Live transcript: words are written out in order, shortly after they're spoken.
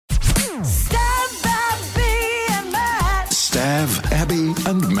Stav, Abby and Matt. Stav, Abby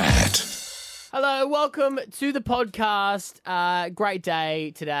and Matt. Hello, welcome to the podcast. Great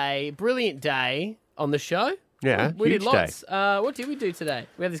day today. Brilliant day on the show. Yeah, we did huge lots. day. What did we do today?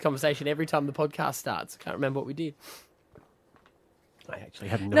 We have this conversation every time the podcast starts. Can't remember what we did. I actually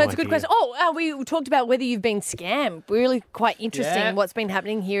have no idea. No, it's a good question. We talked about whether you've been scammed. Really quite interesting Yeah. what's been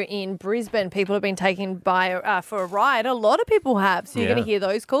happening here in Brisbane. People have been taken by for a ride. A lot of people have. So you're Yeah. going to hear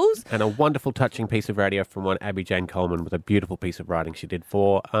those calls. And a wonderful, touching piece of radio from one Abby Jane Coleman with a beautiful piece of writing she did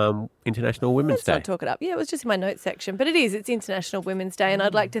for International Women's Let's Day. not talk it up. Yeah, it was just in my notes section. But it is. It's International Women's Day. And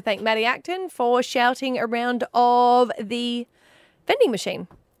I'd like to thank Matty Acton for shouting a round of the vending machine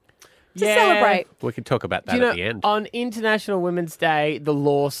to celebrate. We can talk about that You know, at the end. on International Women's Day, the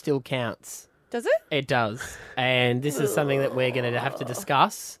law still counts. Does it? It does. And this is something that we're going to have to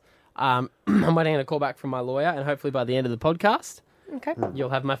discuss. I'm waiting on a call back from my lawyer, and hopefully by the end of the podcast, Okay.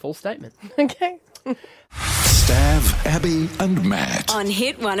 you'll have my full statement. Okay. Stav, Abby and Matt. On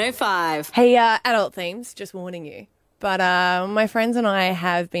Hit 105. Hey, adult themes, just warning you. But my friends and I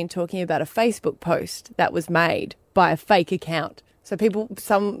have been talking about a Facebook post that was made by a fake account. So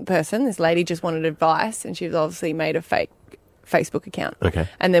this lady just wanted advice, and she's obviously made a fake Facebook account. Okay.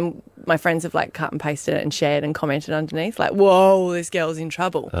 And then my friends have cut and pasted it and shared and commented underneath, whoa, this girl's in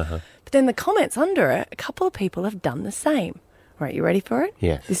trouble. Uh-huh. But then the comments under it, a couple of people have done the same. All right, you ready for it?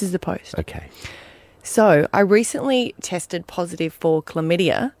 Yes. This is the post. Okay. So I recently tested positive for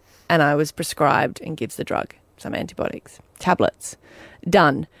chlamydia, and I was prescribed and gives the drug, some antibiotics, tablets.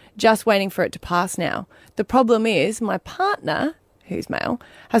 Done. Just waiting for it to pass now. The problem is my partner, who's male,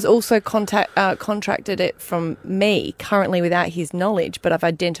 has also contracted it from me, currently without his knowledge, but I've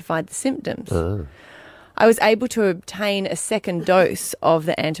identified the symptoms. I was able to obtain a second dose of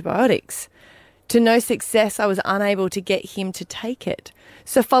the antibiotics. To no success, I was unable to get him to take it.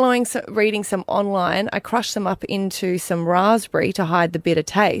 So following reading some online, I crushed them up into some raspberry to hide the bitter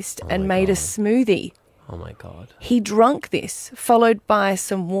taste and made a smoothie. Oh, my God. He drank this, followed by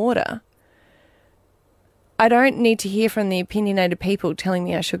some water. I don't need to hear from the opinionated people telling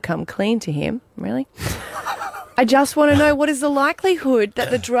me I should come clean to him. Really? I just want to know, what is the likelihood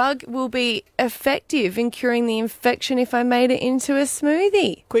that the drug will be effective in curing the infection if I made it into a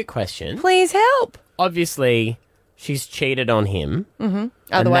smoothie? Quick question. Please help. Obviously, she's cheated on him. Mm-hmm.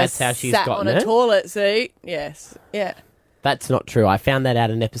 Otherwise, that's how she's sat gotten on a it? toilet seat. Yes. Yeah. That's not true. I found that out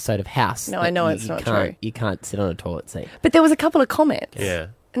in an episode of House. No, that I know it's not true. You can't sit on a toilet seat. But there was a couple of comments. Yeah.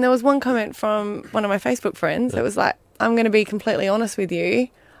 And there was one comment from one of my Facebook friends that was like, I'm going to be completely honest with you.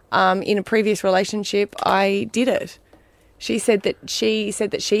 In a previous relationship, I did it. She said that she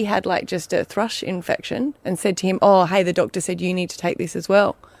had just a thrush infection and said to him, oh, hey, the doctor said you need to take this as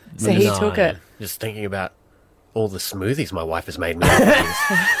well. So he took it. Just thinking about all the smoothies my wife has made me.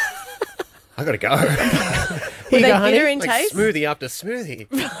 I got to go. Were they honey. bitter in Like taste? smoothie after smoothie.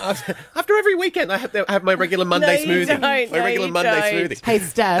 After every weekend, I have my regular Monday No, you smoothie. don't. My No, regular you Monday don't. smoothie. Hey,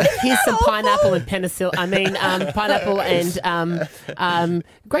 Stav, here's some pineapple and pineapple and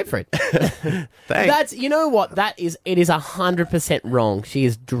grapefruit. Thanks. That's, you know what, it is 100% wrong. She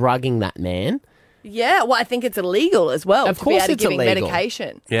is drugging that man. Yeah, well, I think it's illegal as well Of to be course able to it's give him illegal.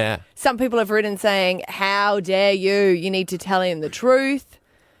 medication. Yeah. Some people have written saying, how dare you? You need to tell him the truth.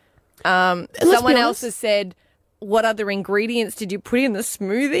 Someone else honest. has said, what other ingredients did you put in the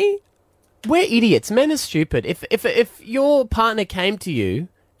smoothie? We're idiots. Men are stupid. If your partner came to you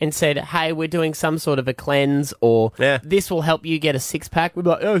and said, hey, we're doing some sort of a cleanse or this will help you get a six-pack, we'd be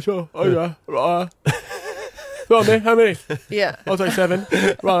like, yeah, sure. Oh, yeah. How many? Yeah. I'll take 7.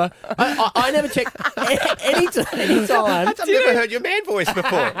 Right. I never check any time. I've never heard your man voice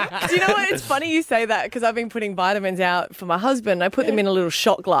before. Do you know what? It's funny you say that because I've been putting vitamins out for my husband. I put them in a little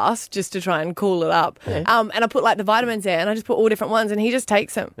shot glass just to try and cool it up. And I put the vitamins there and I just put all different ones and he just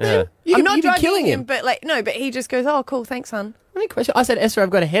takes them. Yeah. I'm not You'd be drugging killing him. but but he just goes, oh, cool, thanks, son. Any question? I said, Esther, I've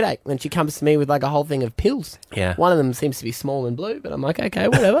got a headache. And she comes to me with a whole thing of pills. Yeah. One of them seems to be small and blue, but I'm like, okay,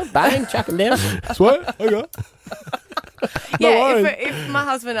 whatever. Bang, chuck them down. Swear, okay. Yeah, if my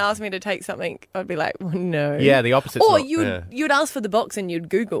husband asked me to take something, I'd be like, well, no. Yeah, the opposite. Or you'd ask for the box and you'd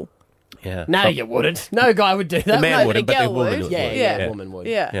Google. Yeah. No, you wouldn't. No guy would do that. The man No, wouldn't, but but a the girl woman would. would. Yeah. The woman would.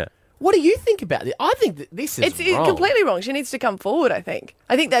 Yeah. Yeah. What do you think about this? I think that this is It's wrong. completely wrong. She needs to come forward, I think.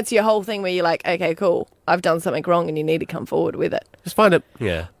 I think that's your whole thing where you're like, okay, cool, I've done something wrong and you need to come forward with it. Just find it.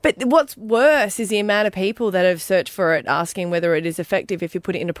 Yeah. But what's worse is the amount of people that have searched for it asking whether it is effective if you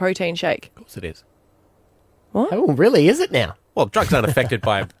put it in a protein shake. Of course it is. Oh, really? Is it now? Well, drugs aren't affected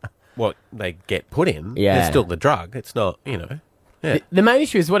by what they get put in. Yeah. It's still the drug. It's not, The main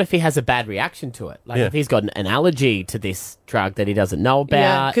issue is what if he has a bad reaction to it? Like if he's got an allergy to this drug that he doesn't know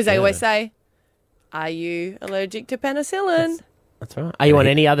about. Because they always say, are you allergic to penicillin? That's right. Are you on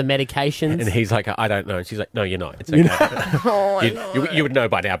any other medications? And he's like, I don't know. And she's like, no, you're not. It's okay. You would know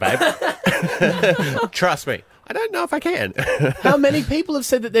by now, babe. Trust me. I don't know if I can. How many people have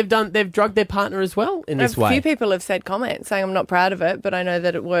said that they've drugged their partner as well in this way? A few people have said comments saying I'm not proud of it, but I know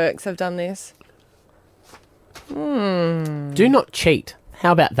that it works. I've done this. Do not cheat.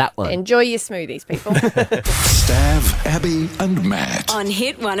 How about that one? Enjoy your smoothies, people. Stav, Abby, and Matt. On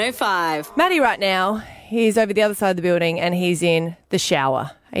Hit 105. Matty right now, he's over the other side of the building and he's in the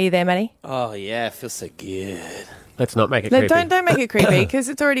shower. Are you there, Matty? Oh, yeah, it feels so good. Let's not make it No, creepy. don't make it creepy because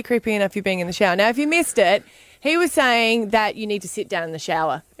it's already creepy enough you being in the shower. Now, if you missed it, he was saying that you need to sit down in the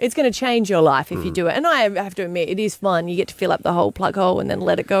shower. It's going to change your life if you do it. And I have to admit, it is fun. You get to fill up the whole plug hole and then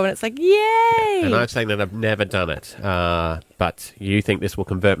let it go and it's like, yay! And I'm saying that I've never done it. But you think this will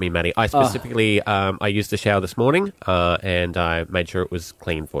convert me, Matty. I specifically, I used the shower this morning and I made sure it was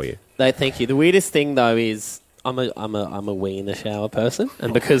clean for you. No, thank you. The weirdest thing, though, is I'm a wee in the shower person.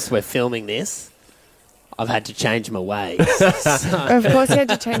 And because we're filming this, I've had to change my ways. Of course you had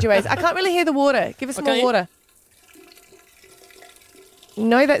to change your ways. I can't really hear the water. Give us some more water.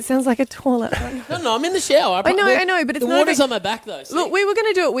 No, that sounds like a toilet. No, I'm in the shower. I know, but it's the not water's on my back, though. See? Look, we were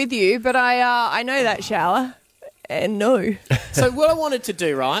going to do it with you, but I know that shower. And no. So what I wanted to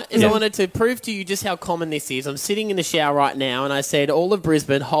do, right, is I wanted to prove to you just how common this is. I'm sitting in the shower right now, and I said, all of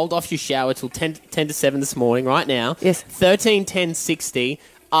Brisbane, hold off your shower till 10 to 7 this morning, right now. Yes. 13, 10, 60.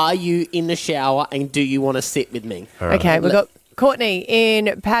 Are you in the shower, and do you want to sit with me? All right. Okay, we've got Courtney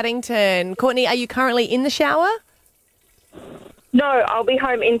in Paddington. Courtney, are you currently in the shower? No, I'll be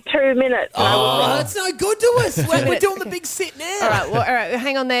home in 2 minutes. Oh, that's no good to us. We're doing the big sit now. All right,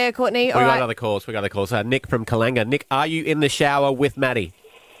 hang on there, Courtney. We got other calls. Nick from Kalanga. Nick, are you in the shower with Matty?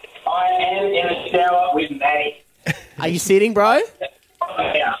 I am in the shower with Matty. Are you sitting, bro?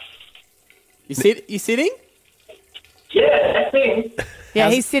 Yeah. You sitting? Yeah, that's it. Yeah,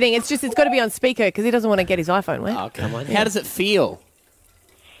 he's sitting. It's got to be on speaker because he doesn't want to get his iPhone wet. Oh, come on. How does it feel?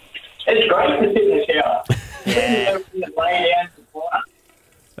 It's great to sit in the shower. Yeah. Lay down in the corner.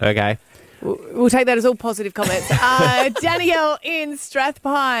 Okay. We'll take that as all positive comments. Danielle in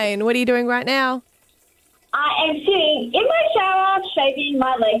Strathpine, what are you doing right now? I am sitting in my shower shaving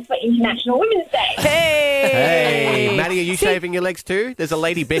my legs for International Women's Day. Hey! Matty, are you shaving your legs too? There's a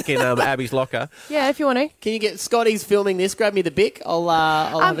lady Bic in Abby's locker. Yeah, if you want to. Can you get Scotty's filming this? Grab me the Bic. I'll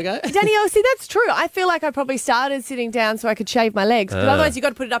have a go. Danielle, see, that's true. I feel like I probably started sitting down so I could shave my legs, but otherwise you've got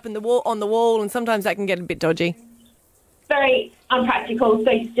to put it up on the wall, and sometimes that can get a bit dodgy. Very unpractical.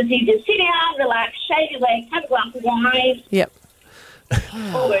 So you just sit down, relax, shave your legs, have a glass of wine. Yep.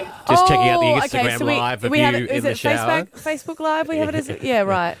 All good. Just checking out the okay, Instagram so live of we you have it, in is the it shower. Facebook Live? We have it as yeah,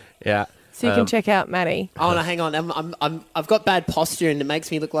 right. Yeah. So you can check out Matty. Oh no, hang on. I've got bad posture and it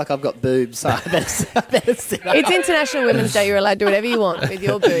makes me look like I've got boobs. So I better sit up. It's International Women's Day. You're allowed to do whatever you want with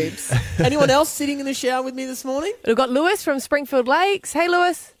your boobs. Anyone else sitting in the shower with me this morning? We've got Lewis from Springfield Lakes. Hey,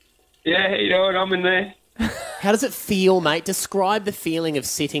 Lewis. Yeah, how you doing? I'm in there. How does it feel, mate? Describe the feeling of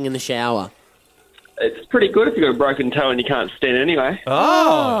sitting in the shower. It's pretty good if you've got a broken toe and you can't stand anyway.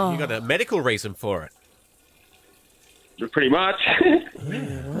 Oh, you got a medical reason for it. Pretty much.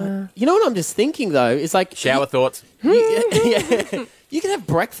 You know what I'm just thinking, though? Is like... Shower thoughts. Yeah. You could have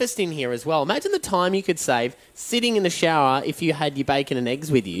breakfast in here as well. Imagine the time you could save sitting in the shower if you had your bacon and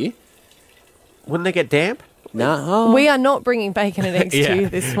eggs with you. Wouldn't they get damp? No. We are not bringing bacon and eggs to you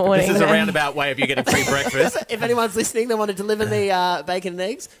this morning. This is a roundabout way of you getting free breakfast. If anyone's listening, they want to deliver me bacon and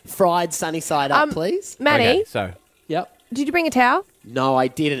eggs, fried sunny side up, please. Matty, Okay, so Yep. did you bring a towel? No, I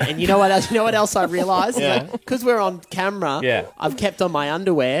didn't. And you know what else? You know what else I realised? Because we're on camera. Yeah. I've kept on my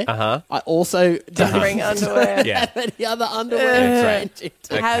underwear. Uh-huh. I also don't Bring underwear. yeah. have any other underwear. That's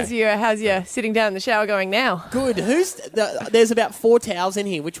right. How's your sitting down in the shower going now? Good. There's about 4 towels in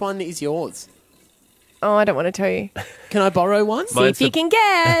here. Which one is yours? Oh, I don't want to tell you. Can I borrow one? See if you can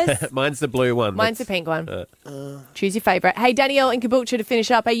guess. Mine's the blue one. Mine's the pink one. Choose your favourite. Hey, Danielle in Caboolture, to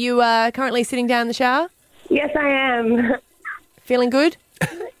finish up, are you currently sitting down in the shower? Yes, I am. Feeling good?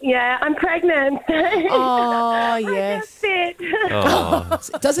 Yeah, I'm pregnant. Oh, yes. Fit. Oh.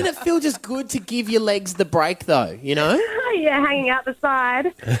 Doesn't it feel just good to give your legs the break, though, you know? Yeah, hanging out the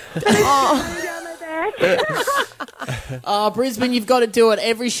side. Oh. Down my Brisbane, you've got to do it.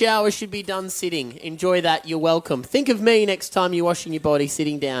 Every shower should be done sitting. Enjoy that. You're welcome. Think of me next time you're washing your body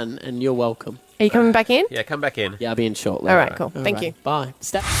sitting down, and you're welcome. Are you coming back in? Yeah, come back in. Yeah, I'll be in shortly. All right, cool. Thank you. Bye.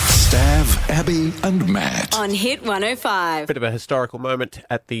 Stav, Abby and Matt. On Hit 105. Bit of a historical moment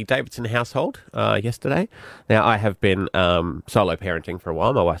at the Davidson household yesterday. Now, I have been solo parenting for a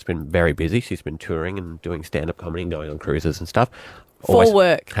while. My wife's been very busy. She's been touring and doing stand-up comedy and going on cruises and stuff. For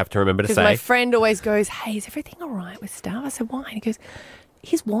work. Have to remember to say. Because my friend always goes, hey, is everything all right with Stav? I said, why? And he goes,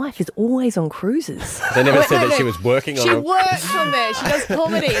 his wife is always on cruises. They never said that she was working on She a... works on there. She does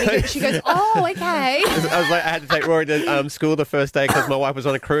comedy. And she goes, oh, okay. I was like, I had to take Rory to school the first day because my wife was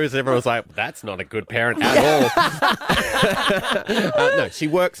on a cruise, and everyone was like, "That's not a good parent at all." No, she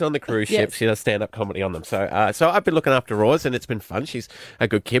works on the cruise ship. Yes. She does stand-up comedy on them. So I've been looking after Roz, and it's been fun. She's a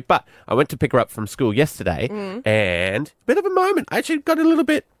good kid. But I went to pick her up from school yesterday, and a bit of a moment. I actually got a little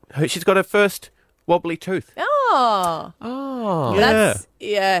bit. She's got her first wobbly tooth. Oh.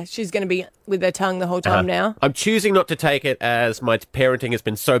 Yeah, she's going to be with her tongue the whole time now. I'm choosing not to take it as my parenting has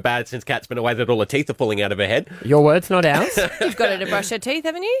been so bad since Kat's been away that all her teeth are falling out of her head. Your words, not ours. You've got her to brush her teeth,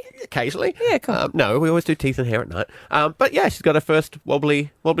 haven't you? Occasionally. Yeah, cool. No, we always do teeth and hair at night. But yeah, she's got her first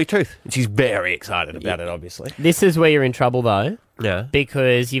wobbly tooth. And she's very excited about it, obviously. This is where you're in trouble, though, Yeah.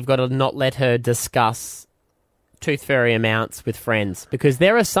 because you've got to not let her discuss tooth fairy amounts with friends, because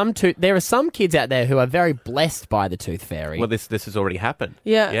there are some kids out there who are very blessed by the tooth fairy. Well, this has already happened.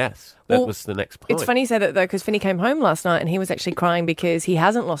 Yeah. Yes. That Well, was the next point. It's funny you say that, though, because Finney came home last night and he was actually crying because he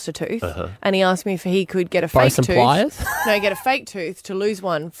hasn't lost a tooth. And he asked me if he could get a Borrow fake some tooth. pliers? No, get a fake tooth to lose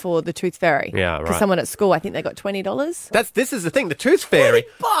one for the tooth fairy. Yeah, right. Because someone at school, I think they got $20. This is the thing. The tooth fairy.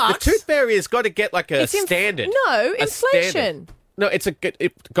 $20? The tooth fairy has got to get like a It's standard. No, A inflation. standard. No, it's a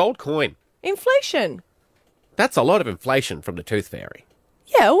gold coin. Inflation. That's a lot of inflation from the tooth fairy.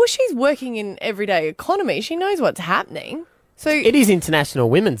 Yeah, well, she's working in everyday economy. She knows what's happening. So It is International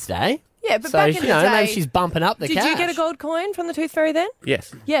Women's Day. yeah, but So, back in the day, maybe she's bumping up the did cash. you get a gold coin from the tooth fairy then?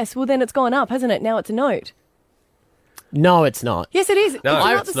 Yes. Yes. Well, then it's gone up, hasn't it? Now it's a note. No, it's not. Yes, it is. No, it's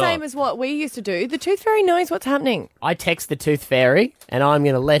not it's the same not. as what we used to do. The tooth fairy knows what's happening. I text the tooth fairy, and I'm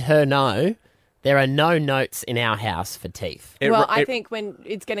going to let her know there are no notes in our house for teeth. I think when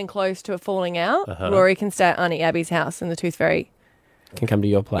it's getting close to a falling out, Rory can stay at Auntie Abby's house and the tooth fairy Can come to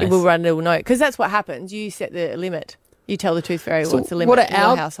your place. will run a little note. Because that's what happens. You set the limit. You tell the tooth fairy what's the limit what in are your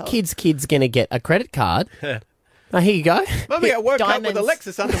our household. kids' going to get? A credit card? Oh, here you go. Mummy, I woke up with a Diamonds.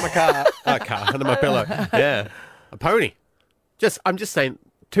 Lexus under my under my pillow. Yeah. A pony. I'm just saying,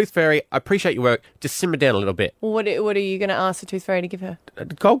 tooth fairy, I appreciate your work. Just simmer down a little bit. Well, what are you going to ask the tooth fairy to give her? A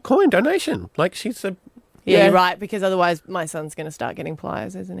gold coin donation. Like she's a... Yeah, you're right, because otherwise my son's going to start getting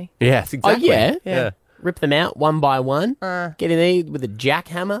pliers, isn't he? Yes, exactly. Oh, yeah? Yeah. Rip them out one by one. Get in there with a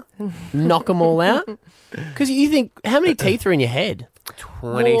jackhammer. Knock them all out. Because you think, how many teeth are in your head?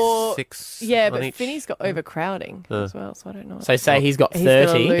 26 Yeah, on but each. Finney's got overcrowding as well, so I don't know. So say he's got He's gonna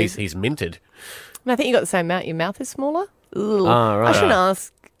 30. lose. He's minted. And I think you got the same mouth. Your mouth is smaller. Ugh. Oh, right. I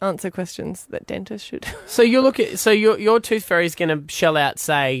shouldn't answer questions that dentists should. So you look at your tooth fairy's going to shell out,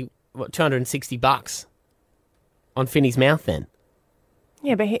 say, what, $260 on Finney's mouth then?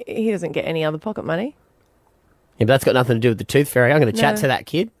 Yeah, but he doesn't get any other pocket money. Yeah, but that's got nothing to do with the tooth fairy. I'm going to chat No. to that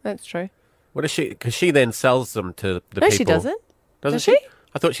kid. That's true. What is she? Because she then sells them to the No, people. she doesn't. Doesn't Does she?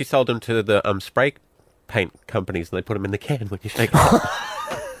 I thought she sold them to the spray paint companies and they put them in the can when you shake them.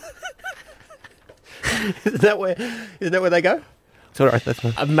 Isn't that where they go? It's all right. That's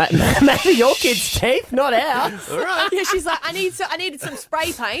fine. Maybe your kid's teeth, not ours. All right. Yeah, she's like, I needed some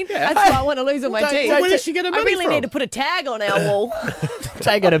spray paint. That's why I want to lose all my teeth. Where does she get her I money really from? need to put a tag on our wall.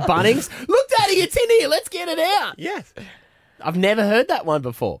 Take her to Bunnings. Look, Daddy, it's in here. Let's get it out. Yes. I've never heard that one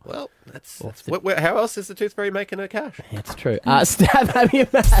before. Well, that's how else is the tooth fairy making her cash? It's true. Stav, Abby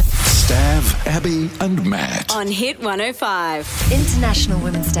and Matt. Stav, Abby and Matt. On Hit 105. International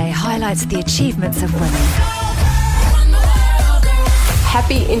Women's Day highlights the achievements of women.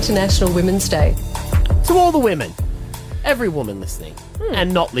 Happy International Women's Day. To all the women, every woman listening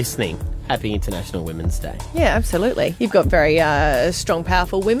and not listening, happy International Women's Day. Yeah, absolutely. You've got very strong,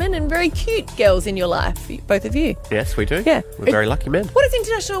 powerful women and very cute girls in your life, both of you. Yes, we do. Yeah. We're very lucky men. What does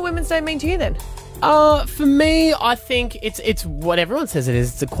International Women's Day mean to you then? For me, I think it's what everyone says it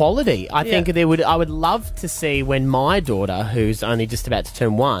is. It's equality. I think I would love to see when my daughter, who's only just about to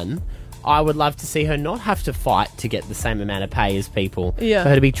turn 1, I would love to see her not have to fight to get the same amount of pay as people. Yeah. For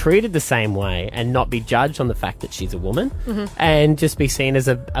her to be treated the same way and not be judged on the fact that she's a woman and just be seen as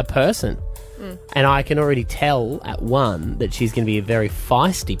a person. And I can already tell at 1 that she's going to be a very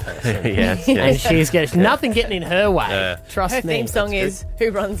feisty person. Yes. And she's nothing getting in her way. Trust Her me. theme song is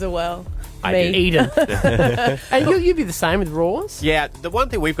Who Runs a Well? I Me. do. Eden. And you'd be the same with Roars? Yeah, the one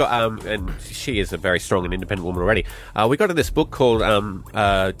thing we've got, and she is a very strong and independent woman already, we got in this book called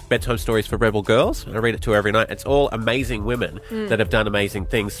Bedtime Stories for Rebel Girls. I read it to her every night. It's all amazing women that have done amazing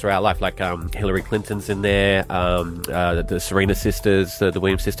things throughout life, like Hillary Clinton's in there, the Serena sisters, the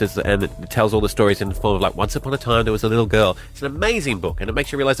Williams sisters, and it tells all the stories in the form of like, once upon a time there was a little girl. It's an amazing book, and it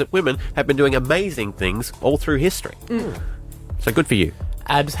makes you realise that women have been doing amazing things all through history. So good for you.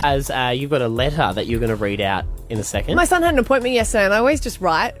 Abs has, you've got a letter that you're going to read out in a second. My son had an appointment yesterday, and I always just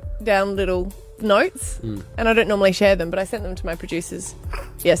write down little notes, and I don't normally share them, but I sent them to my producers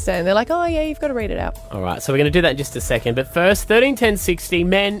yesterday, and they're like, oh, yeah, you've got to read it out. All right, so we're going to do that in just a second. But first, 13 10 60,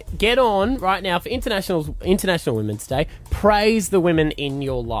 men, get on right now for International Women's Day. Praise the women in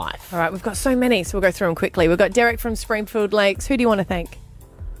your life. All right, we've got so many, so we'll go through them quickly. We've got Derek from Springfield Lakes. Who do you want to thank?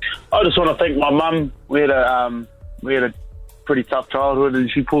 I just want to thank my mum. We had a pretty tough childhood, and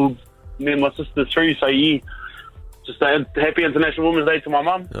she pulled me and my sister through. So yeah, just a happy International Women's Day to my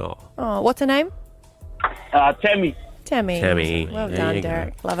mum. Oh, what's her name? Tammy. Tammy. Well There done, you go.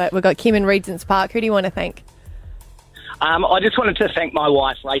 Derek. Love it. We've got Kim in Regent's Park. Who do you want to thank? I just wanted to thank my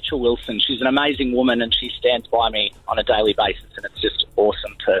wife, Rachel Wilson. She's an amazing woman, and she stands by me on a daily basis, and it's just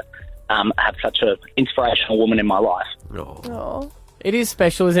awesome to have such an inspirational woman in my life. Oh. It is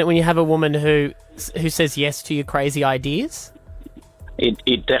special, isn't it, when you have a woman who says yes to your crazy ideas?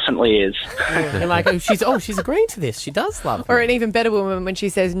 It definitely is. You're like, she's agreeing to this. She does love Or me. an even better woman when she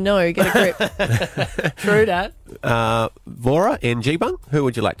says no, get a grip. True that. Vora in Geebung, who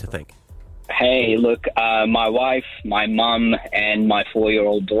would you like to thank? Hey, look, my wife, my mum, and my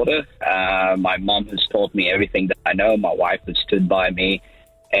 4-year-old daughter. My mum has taught me everything that I know. My wife has stood by me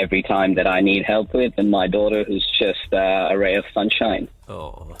every time that I need help with, and my daughter, who's just a ray of sunshine.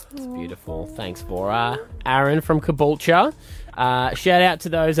 Oh, that's beautiful. Thanks, Vora. Erin from Caboolture. Shout out to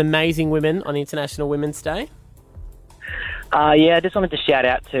those amazing women on International Women's Day. I just wanted to shout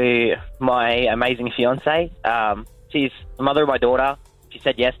out to my amazing fiancée. She's the mother of my daughter. She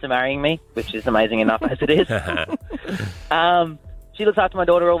said yes to marrying me, which is amazing enough as it is. She looks after my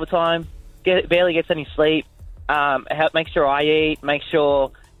daughter all the time, barely gets any sleep, makes sure I eat, makes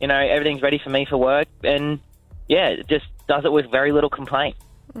sure, everything's ready for me for work, and, just does it with very little complaint.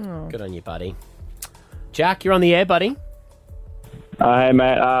 Good on you, buddy. Jack, you're on the air, buddy. Hey,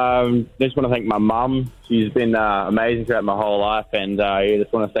 mate. Just want to thank my mum. She's been amazing throughout my whole life, and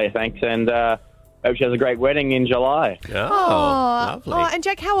just want to say thanks, and hope she has a great wedding in July. Lovely. Oh, and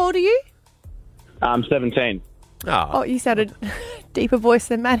Jack, how old are you? I'm 17. Oh, you sounded deeper voice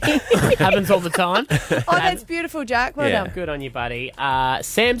than Matty. Happens all the time. Oh, that's beautiful, Jack. Well done. Good on you, buddy.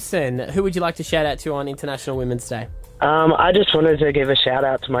 Samson, who would you like to shout out to on International Women's Day? I just wanted to give a shout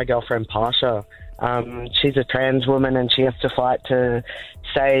out to my girlfriend, Pasha. She's a trans woman, and she has to fight to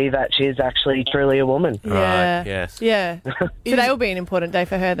say that she's actually truly a woman. Yeah. Right, yes. Yeah. Today will be an important day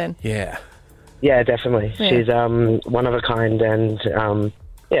for her then. Yeah. Yeah, definitely. Yeah. She's one of a kind, and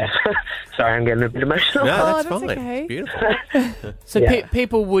yeah. Sorry, I'm getting a bit emotional. No, that's that's fine. okay. Beautiful. So Yeah.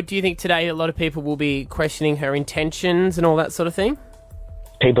 do you think today a lot of people will be questioning her intentions and all that sort of thing?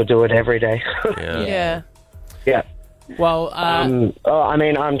 People do it every day. Yeah. Yeah. Well, I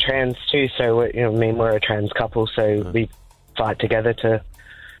mean, I'm trans too, so we're a trans couple, so we fight together to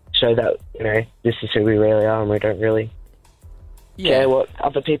show that this is who we really are, and we don't really care what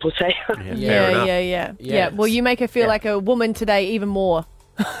other people say. Yeah. Well, you make her feel like a woman today even more.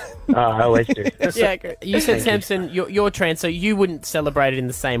 I always do. Yeah, good. You said, Thank Samson, you're trans, so you wouldn't celebrate it in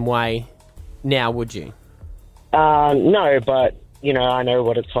the same way now, would you? No, but I know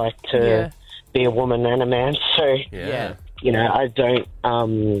what it's like to be a woman and a man, so I don't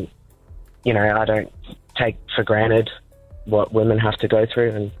I don't take for granted what women have to go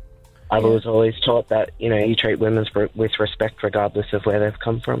through, and I was always taught that you treat women with respect regardless of where they've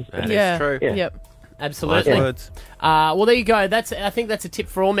come from. That is true. Yeah. Yep. Absolutely. Nice words. Well, there you go. I think that's a tip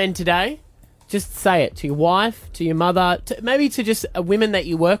for all men today. Just say it to your wife, to your mother, maybe to just women that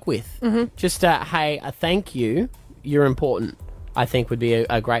you work with. Mm-hmm. Just, hey, a thank you. You're important, I think would be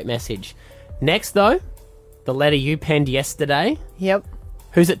a great message. Next, though, the letter you penned yesterday. Yep.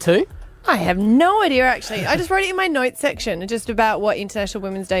 Who's it to? I have no idea, actually. I just wrote it in my notes section, just about what International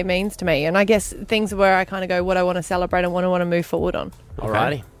Women's Day means to me. And I guess things where I kind of go, what I want to celebrate and what I want to move forward on.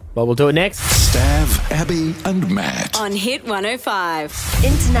 Alrighty. Well, we'll do it next. Stav, Abby and Matt. On Hit 105.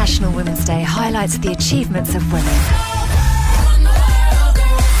 International Women's Day highlights the achievements of women.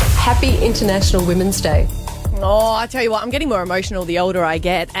 Happy International Women's Day. Oh, I tell you what, I'm getting more emotional the older I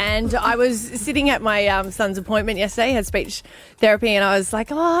get. And I was sitting at my son's appointment yesterday, had speech therapy, and I was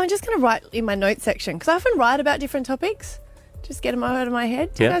like, I'm just going to write in my notes section, because I often write about different topics. Just get them out of my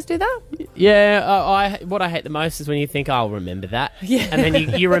head. Do you guys do that? Yeah, what I hate the most is when you think, I'll remember that. Yeah. And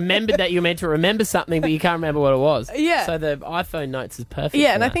then you remembered that you were meant to remember something, but you can't remember what it was. Yeah. So the iPhone notes is perfect.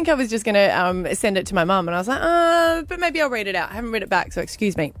 Yeah, and I think I was just going to send it to my mum, and I was like, but maybe I'll read it out. I haven't read it back, so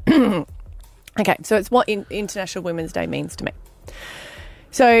excuse me. Okay, so it's what International Women's Day means to me.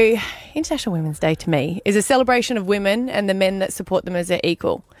 So International Women's Day to me is a celebration of women and the men that support them as their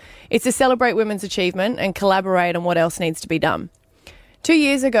equal. It's to celebrate women's achievement and collaborate on what else needs to be done. 2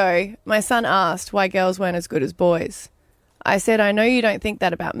 years ago, my son asked why girls weren't as good as boys. I said, I know you don't think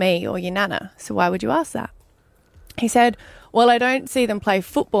that about me or your nana, so why would you ask that? He said, well, I don't see them play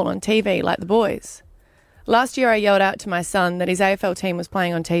football on TV like the boys. Last year I yelled out to my son that his AFL team was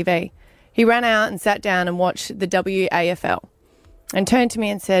playing on TV. He ran out and sat down and watched the WAFL and turned to me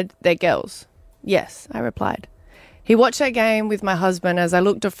and said, they're girls. Yes, I replied. He watched that game with my husband as I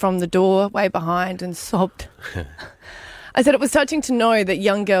looked from the door way behind and sobbed. I said it was touching to know that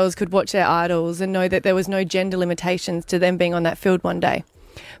young girls could watch their idols and know that there was no gender limitations to them being on that field one day.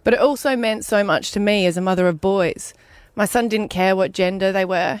 But it also meant so much to me as a mother of boys. My son didn't care what gender they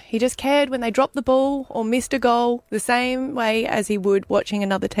were. He just cared when they dropped the ball or missed a goal the same way as he would watching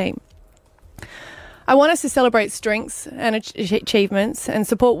another team. I want us to celebrate strengths and achievements and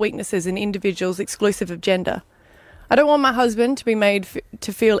support weaknesses in individuals exclusive of gender. I don't want my husband to be made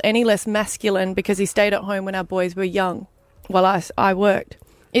to feel any less masculine because he stayed at home when our boys were young while I worked.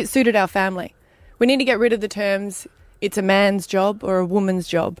 It suited our family. We need to get rid of the terms, it's a man's job or a woman's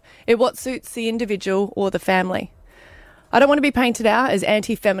job. It's what suits the individual or the family. I don't want to be painted out as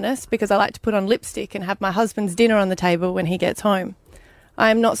anti-feminist because I like to put on lipstick and have my husband's dinner on the table when he gets home. I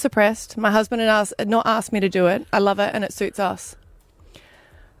am not suppressed. My husband had not asked me to do it. I love it and it suits us.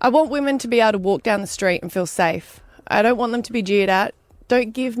 I want women to be able to walk down the street and feel safe. I don't want them to be jeered at.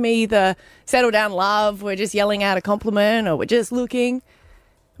 Don't give me the settle down love, we're just yelling out a compliment or we're just looking.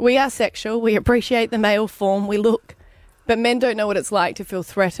 We are sexual. We appreciate the male form we look. But men don't know what it's like to feel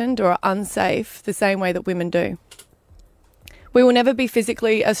threatened or unsafe the same way that women do. We will never be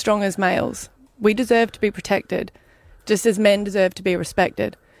physically as strong as males. We deserve to be protected, just as men deserve to be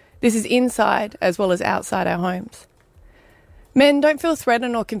respected. This is inside as well as outside our homes. Men, don't feel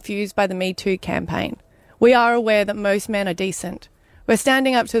threatened or confused by the Me Too campaign. We are aware that most men are decent. We're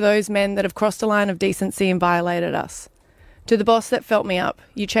standing up to those men that have crossed the line of decency and violated us. To the boss that felt me up,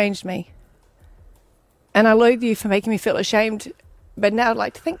 you changed me. And I loathe you for making me feel ashamed, but now I'd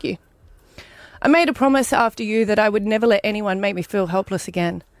like to thank you. I made a promise after you that I would never let anyone make me feel helpless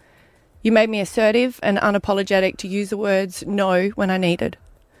again. You made me assertive and unapologetic to use the words no when I needed.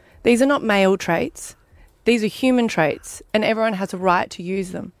 These are not male traits. These are human traits, and everyone has a right to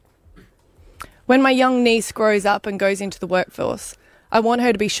use them. When my young niece grows up and goes into the workforce, I want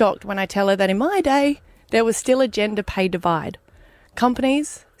her to be shocked when I tell her that in my day, there was still a gender pay divide.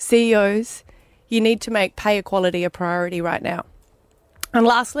 Companies, CEOs, you need to make pay equality a priority right now. And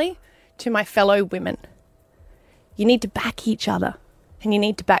lastly, to my fellow women, you need to back each other and you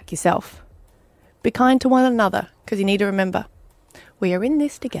need to back yourself. Be kind to one another because you need to remember, we are in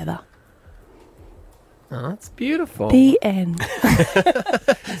this together. Oh, that's beautiful. The end.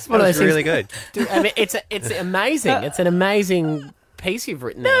 It's one of those really good. Dude, I mean, it's amazing. It's an amazing piece you've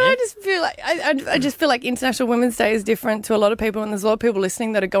written there. No, I just feel like I just feel like International Women's Day is different to a lot of people, and there's a lot of people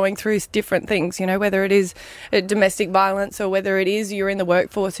listening that are going through different things. You know, whether it is domestic violence or whether it is you're in the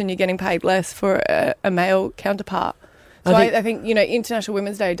workforce and you're getting paid less for a male counterpart. So I think, you know, International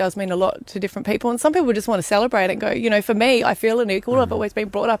Women's Day does mean a lot to different people, and some people just want to celebrate and go, you know, for me, I feel an equal. I've always been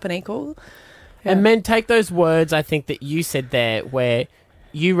brought up an equal. Yeah. And men, take those words, I think, that you said there, where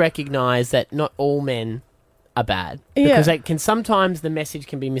you recognise that not all men are bad. Because sometimes the message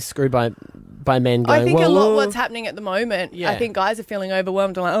can be misconstrued by men going, I think a lot what's happening at the moment, Yeah. I think guys are feeling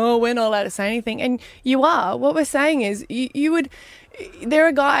overwhelmed and like, oh, we're not allowed to say anything. And you are. What we're saying is there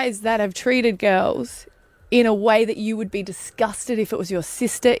are guys that have treated girls in a way that you would be disgusted if it was your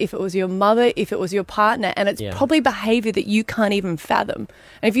sister, if it was your mother, if it was your partner. And it's probably behaviour that you can't even fathom.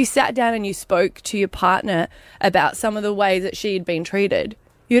 And if you sat down and you spoke to your partner about some of the ways that she had been treated,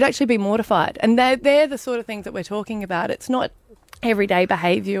 you'd actually be mortified. And they're the sort of things that we're talking about. It's not everyday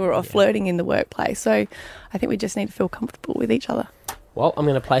behaviour or flirting in the workplace. So I think we just need to feel comfortable with each other. Well, I'm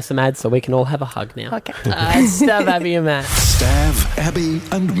going to play some ads so we can all have a hug now. Okay. It's Stav, Abby and Matt. Stav, Abby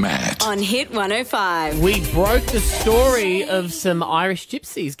and Matt. On Hit 105. We broke the story of some Irish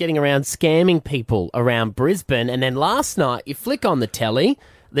gypsies getting around scamming people around Brisbane. And then last night, you flick on the telly,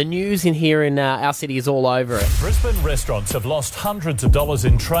 The news in here in our city is all over it. Brisbane restaurants have lost hundreds of dollars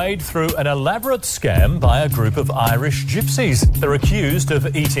in trade through an elaborate scam by a group of Irish gypsies. They're accused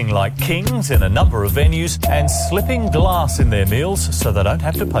of eating like kings in a number of venues and slipping glass in their meals so they don't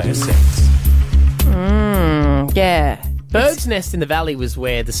have to pay a cent. Yeah. Bird's Nest in the Valley was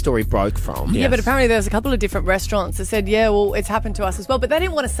where the story broke from. Yeah, but apparently there's a couple of different restaurants that said, yeah, well, it's happened to us as well. But they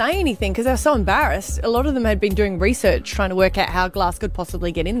didn't want to say anything because they were so embarrassed. A lot of them had been doing research trying to work out how glass could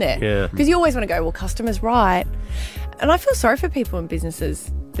possibly get in there. Yeah. Because you always want to go, well, customer's right. And I feel sorry for people in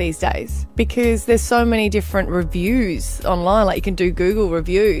businesses these days because there's so many different reviews online. Like you can do Google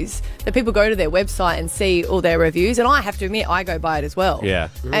reviews that people go to their website and see all their reviews. And I have to admit, I go by it as well. Yeah.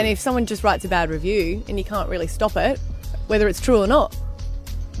 And if someone just writes a bad review and you can't really stop it, whether it's true or not.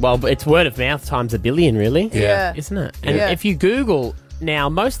 Well, it's word of mouth times a billion, really. Yeah. Isn't it? And Yeah. if you Google now,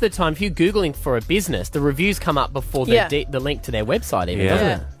 most of the time, if you're Googling for a business, the reviews come up before the link to their website even, doesn't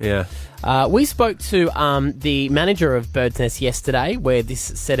it? Yeah. We spoke to the manager of Bird's Nest yesterday where this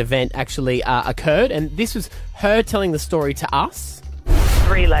said event actually occurred, and this was her telling the story to us.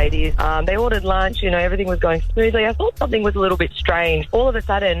 3 ladies. They ordered lunch, everything was going smoothly. I thought something was a little bit strange. All of a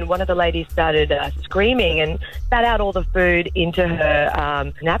sudden, one of the ladies started screaming and spat out all the food into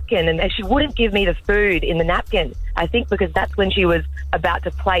her napkin, and she wouldn't give me the food in the napkin. I think because that's when she was about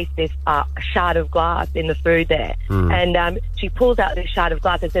to place this shard of glass in the food there. And she pulls out this shard of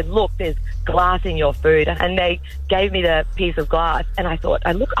glass and said, look, there's glass in your food. And they gave me the piece of glass, and I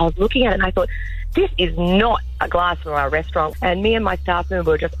was looking at it and I thought, this is not a glass for our restaurant. And me and my staff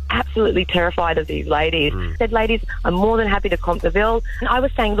member were just absolutely terrified of these ladies. Said, ladies, I'm more than happy to comp the bill. And I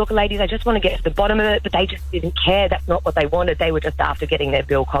was saying, look, ladies, I just want to get to the bottom of it, but they just didn't care. That's not what they wanted. They were just after getting their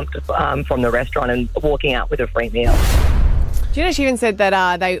bill comped from the restaurant and walking out with a free meal. Do you know she even said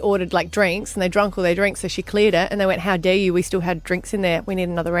that they ordered like drinks and they drank all their drinks, so she cleared it and they went, how dare you, we still had drinks in there. We need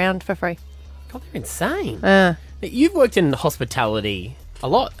another round for free. God, they're insane. You've worked in hospitality a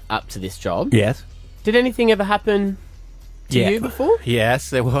lot up to this job. Yes. Did anything ever happen to you before?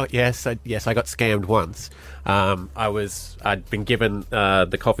 Yes, there were. Yes, I got scammed once. I'd been given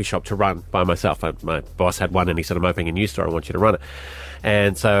the coffee shop to run by myself. My boss had one, and he said, "I'm opening a new store. I want you to run it."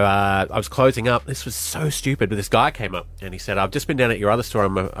 And so I was closing up. This was so stupid, but this guy came up and he said, "I've just been down at your other store.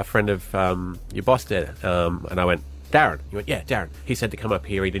 I'm a friend of your boss there." And I went, "Darren." He went, "Yeah, Darren." He said to come up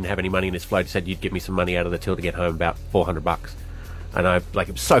here. He didn't have any money in his float. He said you'd give me some money out of the till to get home, about $400. And it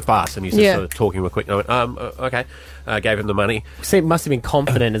was so fast, and he's just sort of talking real quick. And I went, okay. Gave him the money. So he must have been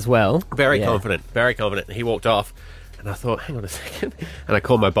confident as well. Very confident. And he walked off, and I thought, hang on a second. And I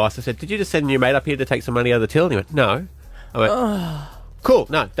called my boss. I said, did you just send your mate up here to take some money out of the till? And he went, no. I went, cool.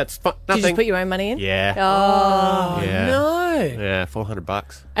 No, that's fine. Did you just put your own money in? Yeah. Oh, yeah. no. Yeah,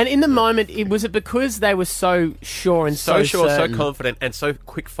 $400. And in the moment, was it because they were so sure and so sure, certain? so confident, and so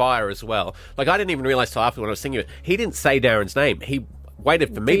quick fire as well? Like, I didn't even realise till after when I was singing it. He didn't say Darren's name. He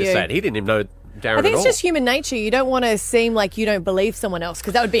waited for me to say it. He didn't even know Darren I think at it's all. just human nature. You don't want to seem like you don't believe someone else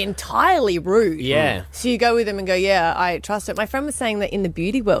because that would be entirely rude. Yeah. So you go with them and go, yeah, I trust it. My friend was saying that in the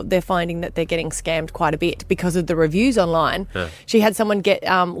beauty world, they're finding that they're getting scammed quite a bit because of the reviews online. Yeah. She had someone get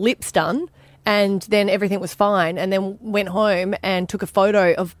lips done, and then everything was fine, and then went home and took a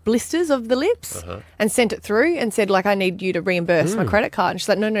photo of blisters of the lips and sent it through and said, like, I need you to reimburse my credit card. And she's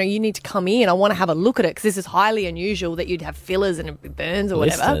like, no, you need to come in. I want to have a look at it because this is highly unusual that you'd have fillers and burns or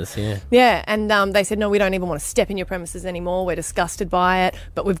whatever. Blisters, Yeah, and they said, no, we don't even want to step in your premises anymore. We're disgusted by it,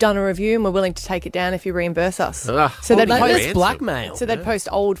 but we've done a review and we're willing to take it down if you reimburse us. So that's blackmail. So they'd post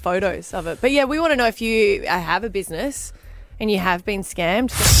old photos of it. But yeah, we want to know if you have a business and you have been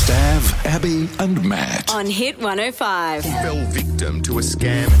scammed. Stav, Abby and Matt. On Hit 105. Fell victim to a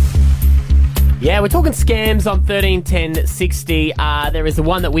scam. Yeah, we're talking scams on 131060. There is the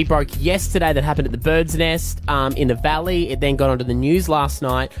one that we broke yesterday that happened at the Bird's Nest in the Valley. It then got onto the news last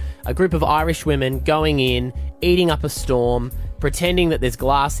night. A group of Irish women going in, eating up a storm, pretending that there's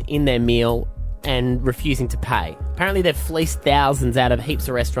glass in their meal and refusing to pay. Apparently they've fleeced thousands out of heaps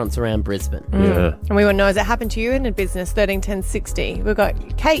of restaurants around Brisbane. Yeah. And we want to know, has it happened to you in a business? 131060. We've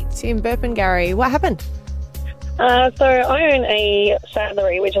got Kate in Burpengary. What happened? So I own a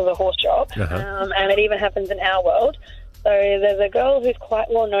saddlery, which is a horse shop, and it even happens in our world. So there's a girl who's quite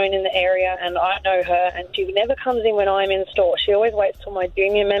well known in the area, and I know her, and she never comes in when I'm in store. She always waits till my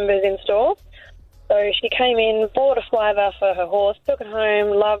junior member's in store. So she came in, bought a fly veil for her horse, took it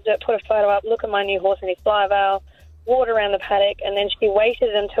home, loved it, put a photo up, look at my new horse and his fly veil, walked around the paddock, and then she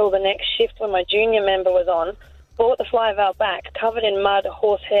waited until the next shift when my junior member was on, brought the fly veil back, covered in mud,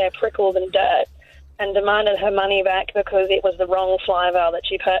 horsehair, prickles and dirt, and demanded her money back because it was the wrong fly veil that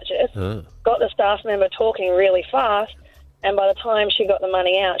she purchased. Got the staff member talking really fast, And by the time she got the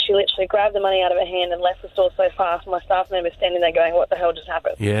money out, she literally grabbed the money out of her hand and left the store so fast. My staff member standing there going, what the hell just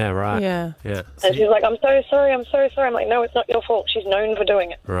happened? Yeah, right. Yeah. Yeah. And she's like, I'm so sorry, I'm so sorry. I'm like, no, it's not your fault. She's known for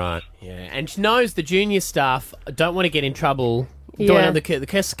doing it. Right. Yeah, and she knows the junior staff don't want to get in trouble. Yeah.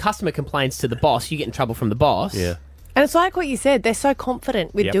 The customer complains to the boss. You get in trouble from the boss. Yeah. And it's like what you said. They're so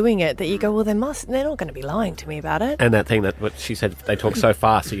confident with Yep. doing it that you go, well, they're not going to be lying to me about it. And that thing that what she said, they talk so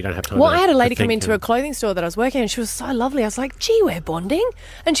fast so you don't have time Well, to I had a lady to come think into a clothing store that I was working in, and she was so lovely. I was like, gee, we're bonding.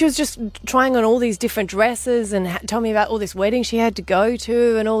 And she was just trying on all these different dresses and telling me about all this wedding she had to go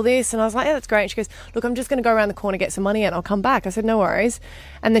to and all this. And I was like, yeah, that's great. And she goes, look, I'm just going to go around the corner, get some money, and I'll come back. I said, no worries.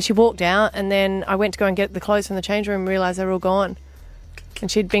 And then she walked out, and then I went to go and get the clothes from the change room and realised they were all gone. And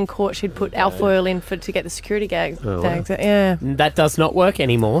she'd been caught. She'd put alfoil in to get the security tags. Yeah. That does not work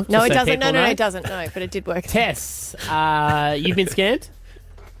anymore. No, just it so doesn't. people No, know. it doesn't. No, but it did work. Tess, you've been scammed?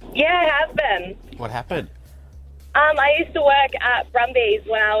 Yeah, I have been. What happened? I used to work at Brumbies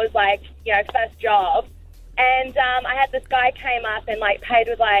when I was first job, and I had this guy came up and paid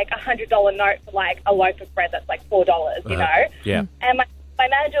with $100 note for a loaf of bread that's $4, you know. Yeah. And my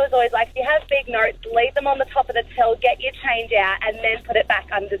manager was always like, if you have big notes, leave them on the top of the till, get your change out, and then put it back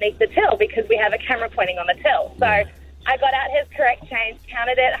underneath the till because we have a camera pointing on the till. So I got out his correct change,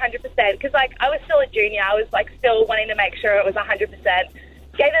 counted it 100%, because I was still a junior. I was still wanting to make sure it was 100%.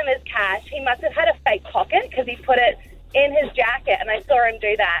 Gave him his cash. He must have had a fake pocket because he put it in his jacket, and I saw him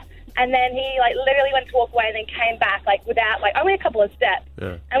do that. And then he literally went to walk away and then came back without only a couple of steps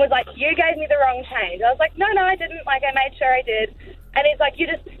and was like, you gave me the wrong change. I was like, no, I didn't. I made sure I did. And he's like, you're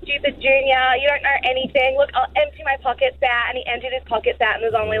just a stupid junior. You don't know anything. Look, I'll empty my pockets out. And he emptied his pockets out and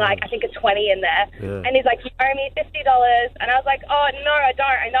there's only I think a 20 in there. Yeah. And he's like, you owe me $50. And I was like, oh, no, I don't.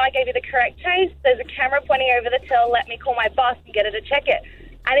 I know I gave you the correct change. There's a camera pointing over the till. Let me call my boss and get her to check it.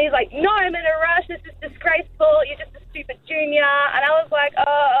 And he's like, no, I'm in a rush. This is disgraceful. You're just a stupid junior. And I was like,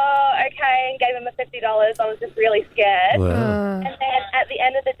 oh, okay. And gave him the $50. I was just really scared. Wow. And then at the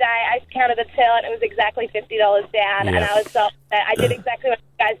end of the day, I counted the till and it was exactly $50 down. And I was so upset. I did exactly what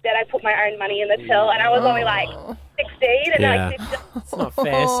you guys did. I put my own money in the till and I was only 16 and $50. It's not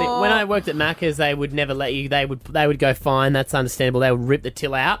fair. See, when I worked at Macca's, they would never let you. They would go, fine, that's understandable. They would rip the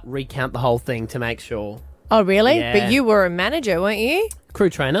till out, recount the whole thing to make sure. Oh, really? Yeah. But you were a manager, weren't you? Crew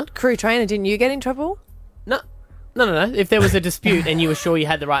trainer. Didn't you get in trouble? No. If there was a dispute and you were sure you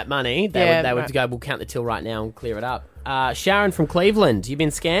had the right money, they would go, we'll count the till right now and clear it up. Sharon from Cleveland, you been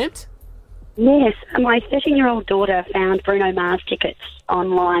scammed? Yes, my 13-year-old daughter found Bruno Mars tickets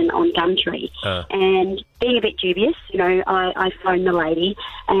online on Gumtree, and being a bit dubious, I phoned the lady,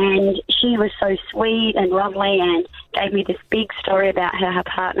 and she was so sweet and lovely and gave me this big story about how her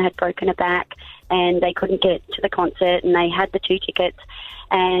partner had broken her back and they couldn't get to the concert and they had the 2 tickets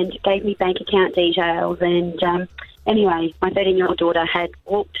and gave me bank account details and anyway, my 13-year-old daughter had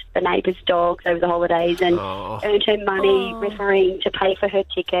walked the neighbour's dogs over the holidays and earned her money refereeing to pay for her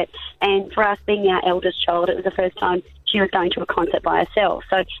ticket. And for us, being our eldest child, it was the first time she was going to a concert by herself.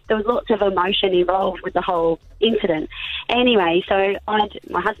 So there was lots of emotion involved with the whole incident. Anyway, so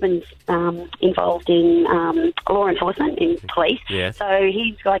my husband's involved in law enforcement, in police. Yeah. So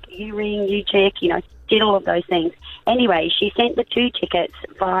he's like, you ring, you check, did all of those things. Anyway, she sent the 2 tickets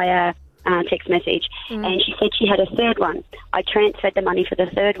via text message, and she said she had a 3rd one. I transferred the money for the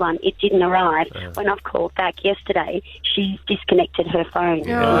 3rd one. It didn't arrive. When I've called back yesterday, she's disconnected her phone.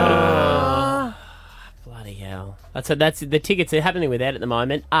 Bloody hell. That's the tickets are happening with that at the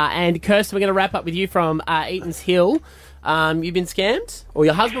moment. And Kirsten, we're going to wrap up with you from Eaton's Hill. You've been scammed? Or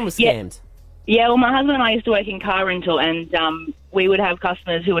your husband was scammed? Yeah, well, my husband and I used to work in car rental, and we would have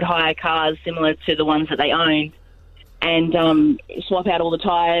customers who would hire cars similar to the ones that they owned and swap out all the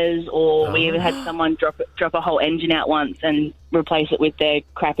tyres, or we even had someone drop a whole engine out once and replace it with their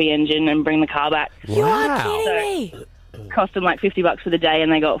crappy engine and bring the car back. You are kidding me! Cost them $50 for the day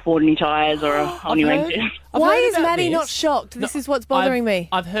and they got 4 new tyres or a whole new engine. Why is Matty not shocked? This is what's bothering me.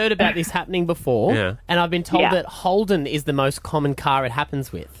 I've heard about this happening before, and I've been told that Holden is the most common car it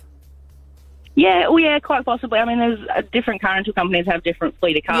happens with. Yeah, well, yeah, quite possibly. I mean, there's different car rental companies have different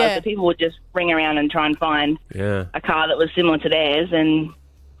fleet of cars, so people would just ring around and try and find a car that was similar to theirs. And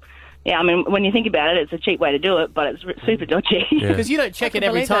yeah, I mean, when you think about it, it's a cheap way to do it, but it's super dodgy. Because you don't check it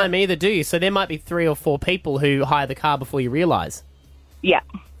every time either, do you? So there might be 3 or 4 people who hire the car before you realise. Yeah.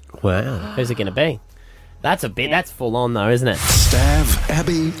 Wow. Who's it going to be? That's that's full on though, isn't it? Stav,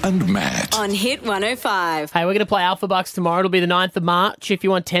 Abby and Matt. On Hit 105. Hey, we're going to play Alpha Bucks tomorrow. It'll be the 9th of March. If you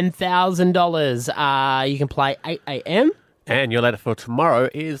want $10,000, you can play 8 a.m. And your letter for tomorrow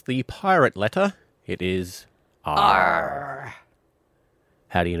is the pirate letter. It is R.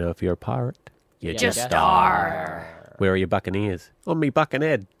 How do you know if you're a pirate? You just are. Where are your Buccaneers? On me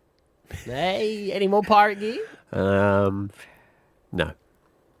Buccaneer. Hey, any more pirate gear? No.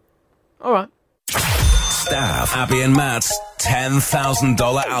 All right. Stav, Abby and Matt's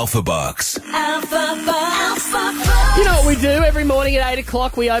 $10,000 Alpha Bucks. You know what we do? Every morning at 8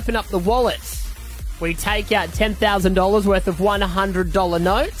 o'clock, we open up the wallets. We take out $10,000 worth of $100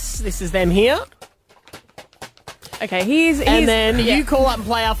 notes. This is them here. Okay, here's and then you call up and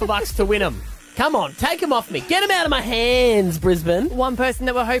play Alpha Bucks to win them. Come on, take them off me. Get them out of my hands, Brisbane. One person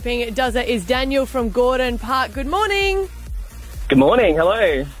that we're hoping does it is Daniel from Gordon Park. Good morning. Good morning.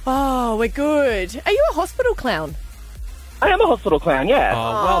 Hello. Oh, we're good. Are you a hospital clown? I am a hospital clown, yeah.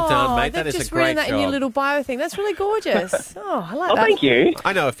 Oh, well done, mate. That is a just great written that job. in your little bio thing. That's really gorgeous. Oh, I like that. Thank you.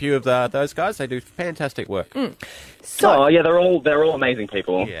 I know a few of those guys. They do fantastic work. So, yeah, they're all amazing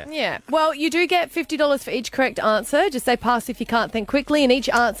people. Yeah. Well, you do get $50 for each correct answer. Just say pass if you can't think quickly, and each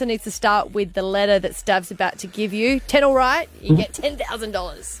answer needs to start with the letter that Stav's about to give you. 10 all right, you get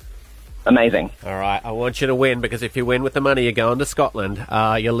 $10,000. Amazing. All right, I want you to win, because if you win with the money, you're going to Scotland.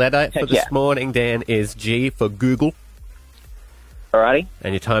 Your letter for this morning, Dan, is G for Google. Alrighty.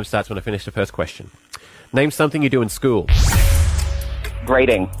 And your time starts when I finish the first question. Name something you do in school.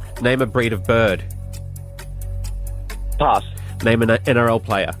 Grading. Name a breed of bird. Pass. Name an NRL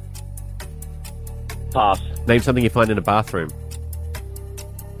player. Pass. Name something you find in a bathroom.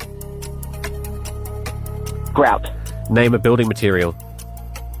 Grout. Name a building material.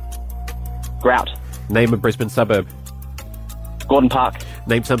 Grout. Name a Brisbane suburb. Gordon Park.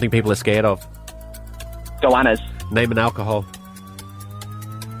 Name something people are scared of. Goannas. Name an alcohol.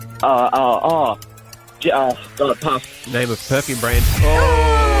 Pass. Name a perfume brand.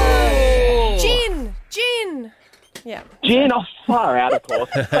 Gin. Yeah. Gin, far out, of course.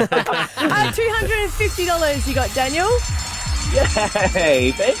 $250 you got, Daniel.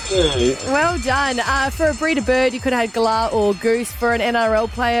 Yay, thank you. Well done. For a breed of bird, you could have had galah or goose. For an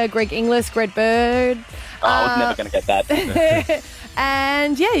NRL player, Greg Inglis, Greg Bird. I was never going to get that.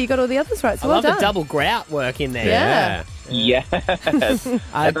 And, yeah, you got all the others right, so I well love done. the double grout work in there. Yeah. Yes.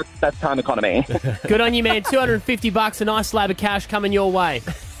 That's time economy. Good on you, man. $250, a nice slab of cash coming your way.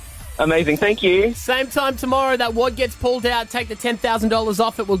 Amazing, thank you. Same time tomorrow, that wad gets pulled out. Take the $10,000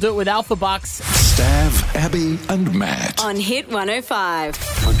 off it. We'll do it with Alpha Bucks. Stav, Abby and Matt. On Hit 105.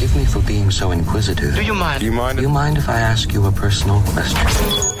 Forgive me for being so inquisitive. Do you mind? Do you mind if I ask you a personal question?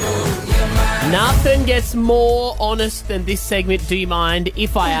 Nothing gets more honest than this segment. Do you mind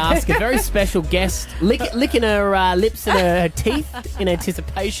if I ask? A very special guest licking her lips and her teeth in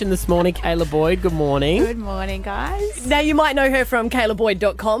anticipation this morning. Kayla Boyd, good morning. Good morning, guys. Now, you might know her from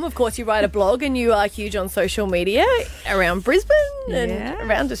KaylaBoyd.com. Of course, you write a blog and you are huge on social media around Brisbane and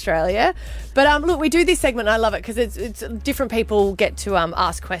around Australia. But look, we do this segment and I love it because it's different people get to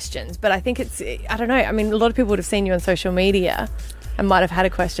ask questions. But I think I don't know. I mean, a lot of people would have seen you on social media and might have had a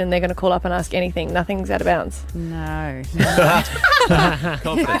question. They're going to call up and ask anything. Nothing's out of bounds. No.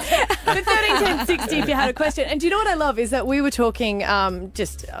 Confidence. But 131060 if you had a question. And do you know what I love is that we were talking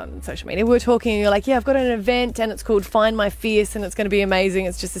just on social media. We were talking and you're like, yeah, I've got an event and it's called Find My Fierce and it's going to be amazing.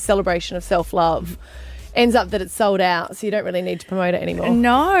 It's just a celebration of self-love. Ends up that it's sold out, so you don't really need to promote it anymore.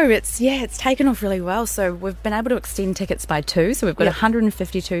 No, it's taken off really well. So we've been able to extend tickets by 2. So we've got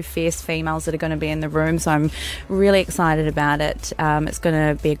 152 fierce females that are going to be in the room. So I'm really excited about it. It's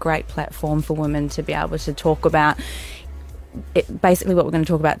going to be a great platform for women to be able to talk about basically what we're going to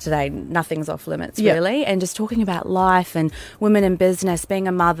talk about today. Nothing's off limits, really, and just talking about life and women in business, being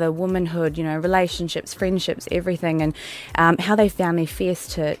a mother, womanhood, relationships, friendships, everything, and how they found their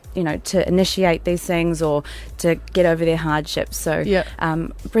fierce to initiate these things or to get over their hardships. So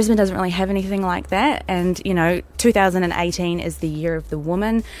Brisbane doesn't really have anything like that, and 2018 is the year of the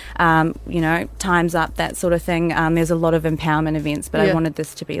woman. Time's up, that sort of thing. There's a lot of empowerment events, but I wanted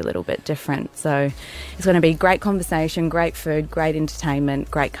this to be a little bit different. So it's going to be great conversation, great food, great entertainment,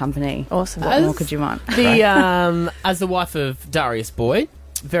 great company. Awesome. What more could you want? As the wife of Darius Boyd,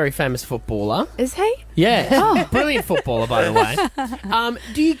 very famous footballer. Is he? Yeah. Brilliant footballer, by the way.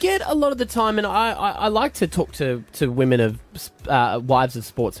 Do you get a lot of the time, and I like to talk to women of wives of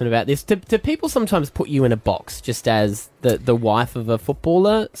sportsmen about this, do people sometimes put you in a box just as the wife of a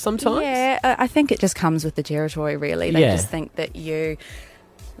footballer sometimes? Yeah, I think it just comes with the territory, really. They just think that you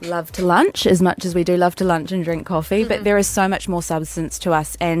love to lunch as much as we do love to lunch and drink coffee, but there is so much more substance to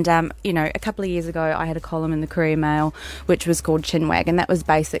us. And a couple of years ago I had a column in the Courier Mail which was called Chinwag, and that was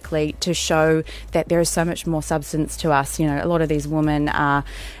basically to show that there is so much more substance to us. A lot of these women are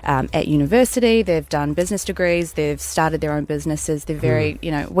at university, they've done business degrees, they've started their own businesses, they're very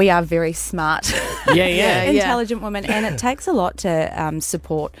we are very smart intelligent women, and it takes a lot to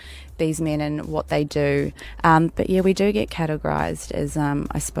support these men and what they do. But yeah, we do get categorised as,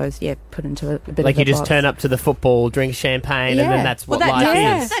 I suppose, put into a bit like of a you just box. turn up to the football, drink champagne, and then that's what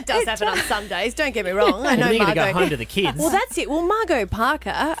life is. That does happen on some days. Don't get me wrong. I know Well, you gotta Margot. go home to the kids. Well, that's it. Well, Margot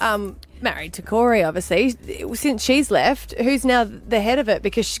Parker, married to Corey, obviously. Since she's left, who's now the head of it?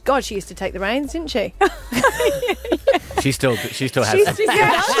 Because she used to take the reins, didn't she? She still has.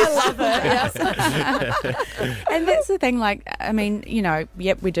 I love her. And that's the thing, like, I mean,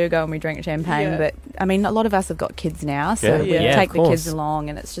 we do go and we drink champagne, but I mean, a lot of us have got kids now, so we take the kids along,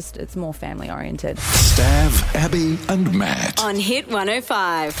 and it's more family oriented. Stav, Abby, and Matt. On Hit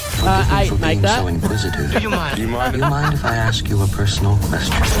 105. Forgive me for being so inquisitive. Do you mind? Do you mind if I ask you a personal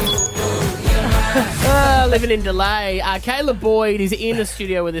question? Living in delay. Kayla Boyd is in the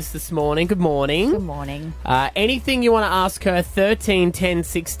studio with us this morning. Good morning. Good morning. Anything you want to ask her, 13 10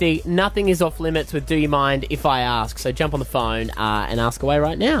 60. Nothing is off limits with Do You Mind If I Ask? So jump on the phone and ask away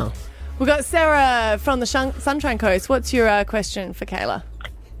right now. We've got Sarah from the Sunshine Coast. What's your question for Kayla?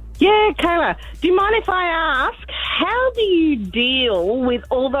 Yeah, Kayla, do you mind if I ask, how do you deal with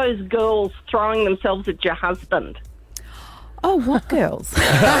all those girls throwing themselves at your husband? Oh, what girls?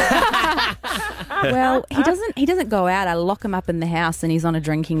 Well, he doesn't go out. I lock him up in the house and he's on a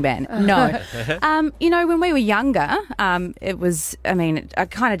drinking ban. No. When we were younger, it was, kind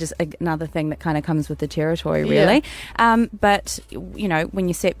of just another thing that kind of comes with the territory, really. Yeah. But, when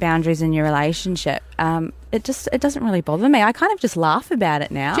you set boundaries in your relationship, it doesn't really bother me. I kind of just laugh about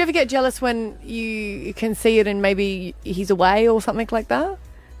it now. Do you ever get jealous when you can see it and maybe he's away or something like that?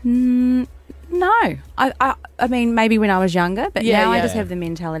 No. I mean, maybe when I was younger, but now I just have the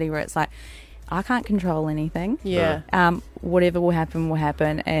mentality where it's like, I can't control anything. Yeah. Whatever will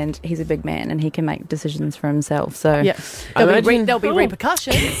happen, and he's a big man and he can make decisions for himself. So there'll be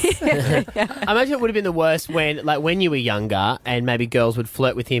repercussions. I imagine it would have been the worst when you were younger and maybe girls would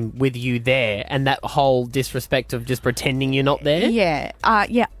flirt with you there, and that whole disrespect of just pretending you're not there. Yeah. I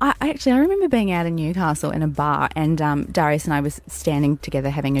remember being out in Newcastle in a bar, and Darius and I was standing together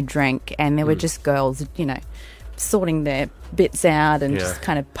having a drink, and there were just girls, sorting their bits out and just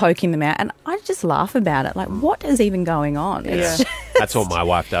kind of poking them out, and I just laugh about it. Like, what is even going on? That's what my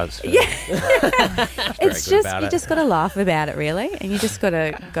wife does. Yeah. It's just you just got to laugh about it, really, and you just got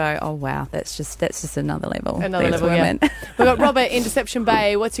to go, oh wow, that's just another level. These women. Yeah. We've got Robert in Deception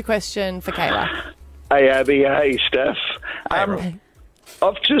Bay. What's your question for Kayla? Hey Abby, hey Steph. Can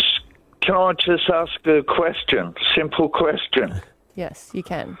I just ask a question? Simple question. Yes, you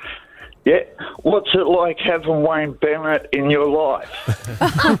can. Yeah. What's it like having Wayne Bennett in your life?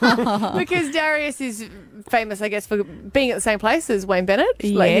 Because Darius is famous, I guess, for being at the same place as Wayne Bennett.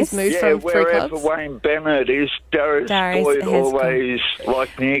 Yes. Like he's moved from three wherever clubs. Wayne Bennett is, Darius Boyd always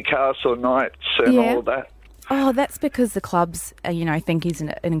like Newcastle Knights and all that. Oh, that's because the clubs, think he's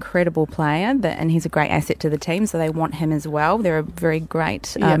an incredible player, and he's a great asset to the team, so they want him as well. They're a very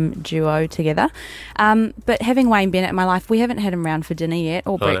great duo together. But having Wayne Bennett in my life, we haven't had him round for dinner yet,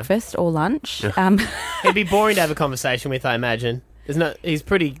 or breakfast, or lunch. He'd be boring to have a conversation with, I imagine. He's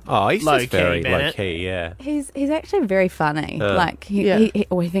pretty he's low-key, very Bennett. low-key, yeah. He's actually very funny.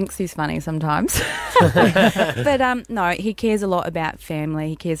 He thinks he's funny sometimes. But no, he cares a lot about family.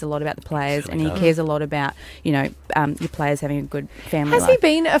 He cares a lot about the players, and he cares a lot about your players having a good family life. Has he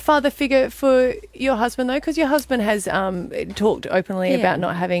been a father figure for your husband, though? Because your husband has talked openly about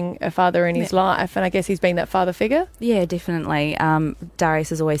not having a father in his life, and I guess he's been that father figure? Yeah, definitely. Darius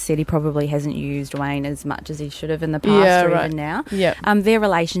has always said he probably hasn't used Wayne as much as he should have in the past even now. Yeah. Their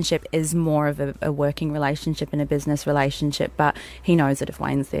relationship is more of a working relationship and a business relationship, but he knows that if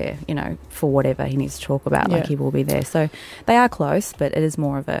Wayne's there, for whatever he needs to talk about, he will be there. So they are close, but it is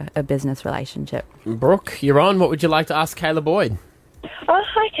more of a business relationship. Brooke, you're on. What would you like to ask Kayla Boyd? Oh,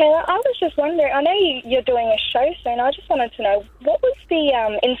 hi, Kayla. I was just wondering, I know you're doing a show soon. I just wanted to know, what was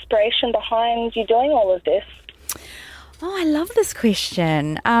the inspiration behind you doing all of this? Oh, I love this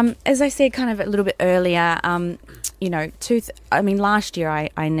question. As I said kind of a little bit earlier, last year I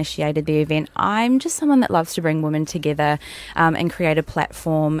initiated the event. I'm just someone that loves to bring women together and create a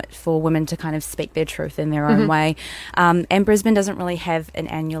platform for women to kind of speak their truth in their own way. And Brisbane doesn't really have an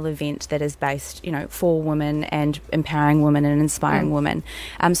annual event that is based, for women and empowering women and inspiring women.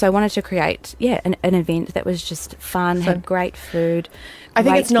 So I wanted to create, an event that was just fun, had great food. I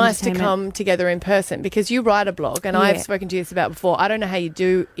think it's nice to come together in person, because you write a blog, and I've spoken to you this about before. I don't know how you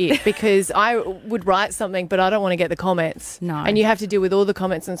do it, because I would write something, but I don't want to get the comments. No. And you have to deal with all the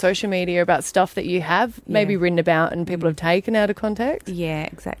comments on social media about stuff that you have maybe written about and people have taken out of context. Yeah,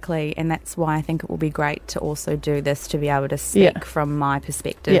 exactly. And that's why I think it will be great to also do this, to be able to speak from my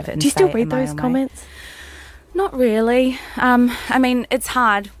perspective. And do you still say it read in my those own way. comments? Not really. I mean, it's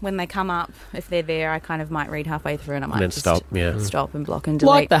hard when they come up. If they're there, I kind of might read halfway through and I might And then just stop, stop and block and delete.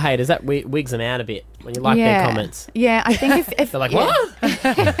 Like the haters, that wigs them out a bit when you like their comments. Yeah, I think if They're like, yeah.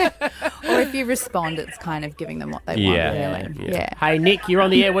 what? Or if you respond, it's kind of giving them what they want, really. Yeah. Hey, Nick, you're on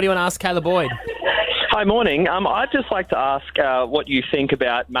the air. What do you want to ask Kayla Boyd? Hi, morning. I'd just like to ask what you think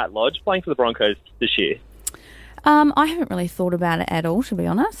about Matt Lodge playing for the Broncos this year. I haven't really thought about it at all, to be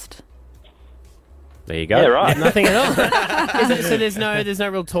honest. There you go. Yeah, right. Nothing at all. So there's no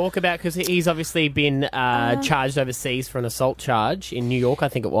real talk about, because he's obviously been charged overseas for an assault charge in New York, I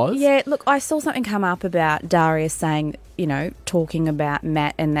think it was. Yeah, look, I saw something come up about Darius saying, talking about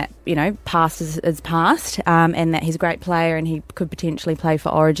Matt and that, past is past, and that he's a great player and he could potentially play for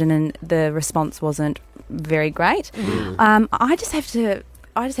Origin, and the response wasn't very great. I just have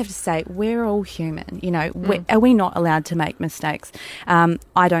to say, we're all human. Are we not allowed to make mistakes?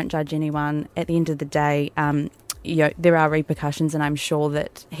 I don't judge anyone. At the end of the day, there are repercussions, and I'm sure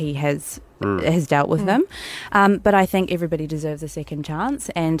that he has dealt with them. But I think everybody deserves a second chance,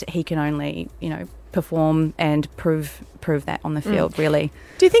 and he can only, perform and prove that on the field, really.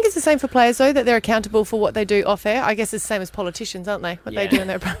 Do you think it's the same for players, though, that they're accountable for what they do off air? I guess it's the same as politicians, aren't they? What they do in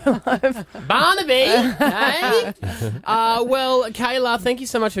their private life. Barnaby, hey? Well, Kayla, thank you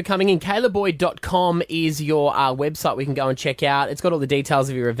so much for coming in. KaylaBoyd.com is your website we can go and check out. It's got all the details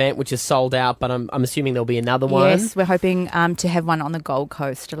of your event, which is sold out, but I'm assuming there'll be another one. Yes, we're hoping to have one on the Gold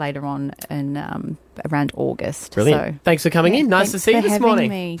Coast later on in around August. Brilliant. So, thanks for coming in. Nice to see you this morning.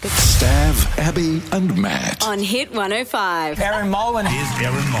 Me. Stav, Abby and Matt. On Hit 105. Erin Molan. Here's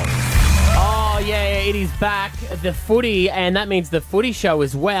Erin Molan. Oh, yeah, it is back, the footy, and that means the footy show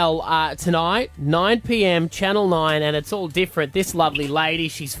as well. Tonight, 9 p.m, Channel 9, and it's all different. This lovely lady,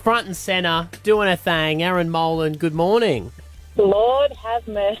 she's front and centre, doing her thing. Erin Molan, good morning. Lord have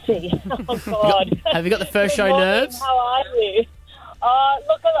mercy. Oh, God. Have you got the first show morning. nerves? How are you?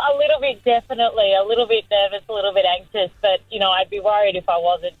 Look, a little bit, definitely. A little bit nervous, a little bit anxious, but, I'd be worried if I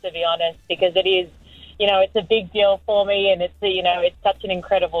wasn't, to be honest, because it is, it's a big deal for me, and it's, it's such an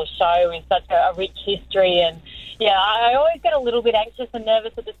incredible show with such a rich history, and, I always get a little bit anxious and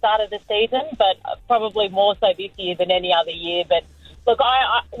nervous at the start of the season, but probably more so this year than any other year. But, look,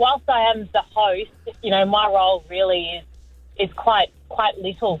 whilst I am the host, my role really is quite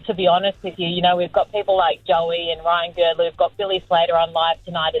little, to be honest with you. We've got people like Joey and Ryan Girdler. We've got Billy Slater on live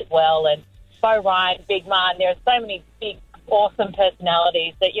tonight as well, and Bo Ryan, Big Man. There are so many big, awesome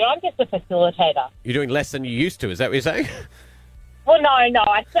personalities that, I'm just a facilitator. You're doing less than you used to, is that what you're saying? Well, no.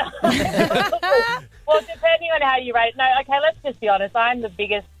 Well, depending on how you rate it. No, okay, let's just be honest. I'm the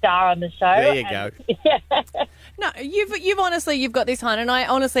biggest star on the show. There you go. Yeah. No, you've honestly, you've got this, hon, and I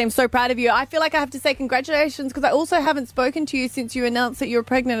honestly am so proud of you. I feel like I have to say congratulations, because I also haven't spoken to you since you announced that you were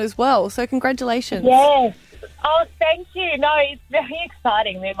pregnant as well. So congratulations. Yes. Oh, thank you. No, it's very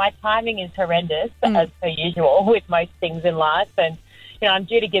exciting. I mean, my timing is horrendous, as per usual, with most things in life. And, I'm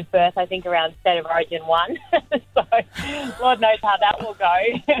due to give birth, I think, around State of Origin 1. So, Lord knows how that will go.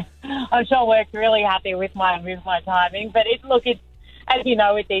 I'm sure work's really happy with my timing. But, it's as you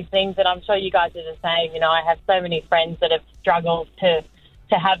know with these things, and I'm sure you guys are the same, I have so many friends that have struggled to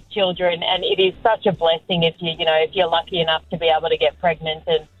have children, and it is such a blessing if you're lucky enough to be able to get pregnant.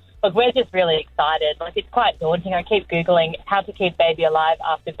 And look, we're just really excited. Like, it's quite daunting. I keep Googling how to keep baby alive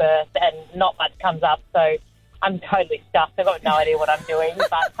after birth, and not much comes up. So I'm totally stuffed. I've got no idea what I'm doing,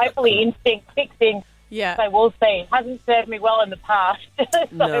 but hopefully instinct fixing. Yeah. So we'll see. It hasn't served me well in the past. I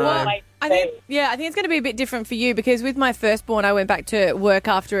think it's going to be a bit different for you, because with my firstborn, I went back to work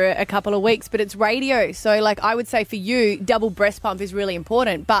after a couple of weeks, but it's radio. So, I would say for you, double breast pump is really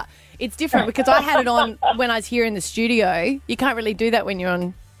important, but it's different because I had it on when I was here in the studio. You can't really do that when you're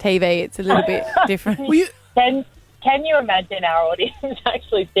on TV. It's a little bit different. Can you imagine our audience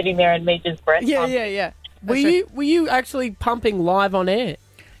actually sitting there and me just breast pumping? Yeah. Were you actually pumping live on air?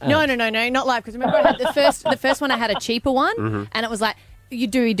 No, not live. Because remember, I had the first one. I had a cheaper one, and it was like you're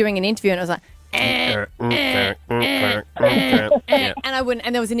doing an interview, and it was like, and I wouldn't.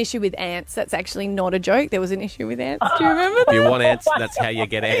 And there was an issue with ants. That's actually not a joke. There was an issue with ants. Do you remember that? If you want ants, that's how you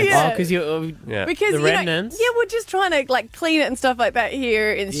get ants. Yeah. Oh, because because the remnants. we're just trying to clean it and stuff like that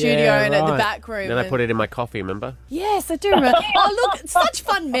here in the studio and at the back room. Then I put it in my coffee, remember? Yes, I do remember. Oh, look, such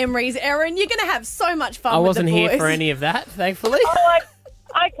fun memories, Erin. You're going to have so much fun. I wasn't with the here boys. for any of that, thankfully. Oh,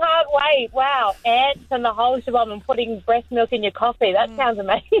 I can't wait. Wow, ants and the whole shabam and putting breast milk in your coffee. That sounds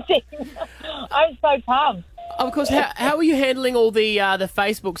amazing. I'm so pumped. Of course, how are you handling all the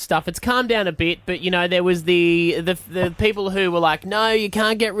Facebook stuff? It's calmed down a bit, but, there was the people who were like, no, you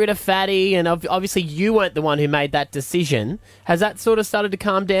can't get rid of Fatty, and obviously you weren't the one who made that decision. Has that sort of started to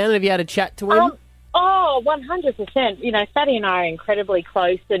calm down? Have you had a chat to him? Oh, 100%. You know, Fatty and I are incredibly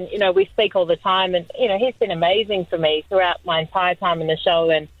close and, you know, we speak all the time and, you know, he's been amazing for me throughout my entire time in the show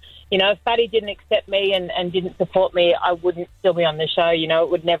and, you know, if Fatty didn't accept me and didn't support me, I wouldn't still be on the show. You know, it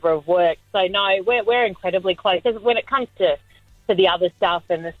would never have worked. So, no, we're incredibly close. When it comes to the other stuff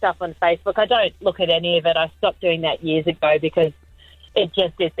and the stuff on Facebook, I don't look at any of it. I stopped doing that years ago because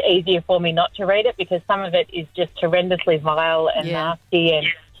it's easier for me not to read it because some of it is just horrendously vile and nasty and,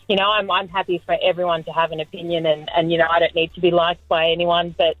 you know, I'm happy for everyone to have an opinion and, you know, I don't need to be liked by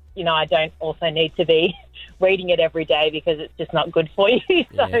anyone, but, you know, I don't also need to be reading it every day because it's just not good for you.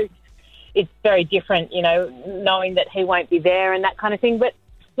 So it's very different, you know, knowing that he won't be there and that kind of thing. But,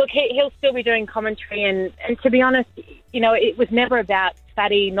 look, he'll still be doing commentary and to be honest, you know, it was never about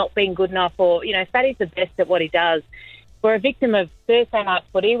Fatty not being good enough or, you know, Fatty's the best at what he does. We're a victim of Thursday night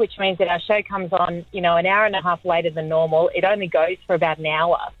footy, which means that our show comes on, you know, an hour and a half later than normal. It only goes for about an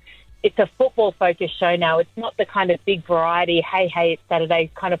hour. It's a football-focused show now. It's not the kind of big variety, hey, it's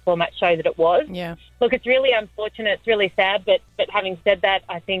Saturday kind of format show that it was. Yeah. Look, it's really unfortunate. It's really sad. But having said that,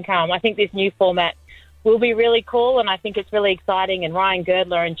 I think this new format will be really cool and I think it's really exciting. And Ryan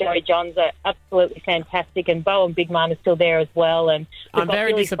Girdler and Joey Johns are absolutely fantastic. And Bo and Big Man are still there as well. And I'm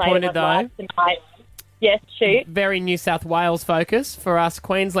very disappointed, though. Yes, shoot. Very New South Wales focus for us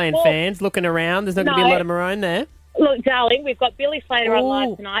Queensland fans looking around. There's not going to be a lot of Maroon there. Look, darling, we've got Billy Slater on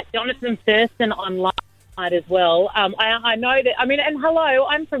live tonight, Jonathan Thurston on live tonight as well. I know that, I mean, and hello,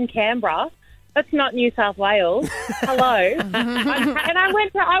 I'm from Canberra. That's not New South Wales. Hello. And I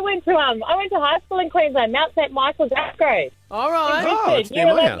went to high school in Queensland, Mount St Michael's, Asgrove. All right. It's near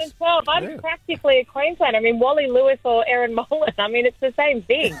my 11 and 12. I'm practically a Queensland. I mean, Wally Lewis or Erin Molan. I mean, it's the same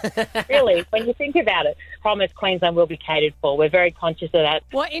thing, really, when you think about it. Promise Queensland will be catered for. We're very conscious of that.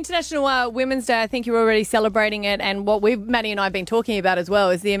 Well, International Women's Day, I think you're already celebrating it. And what Matty and I have been talking about as well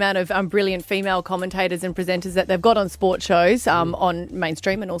is the amount of brilliant female commentators and presenters that they've got on sports shows, on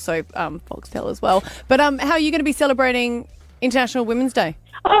mainstream and also Foxtel as well. But how are you going to be celebrating International Women's Day?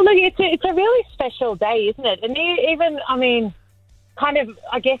 Oh, look, it's a really special day, isn't it? And even, I mean, kind of,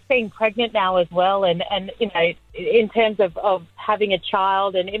 I guess, being pregnant now as well and you know, in terms of having a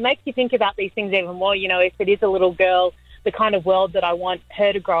child, and it makes you think about these things even more, you know, if it is a little girl, the kind of world that I want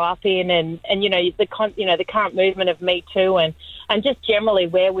her to grow up in and you know, the current movement of Me Too and just generally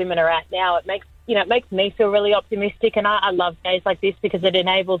where women are at now, it makes me feel really optimistic, and I love days like this because it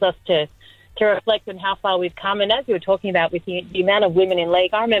enables us to reflect on how far we've come. And as you were talking about with the amount of women in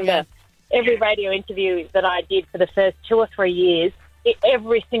league, I remember every radio interview that I did for the first 2 or 3 years,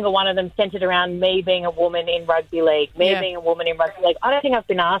 every single one of them centred around me being a woman in rugby league, being a woman in rugby league. I don't think I've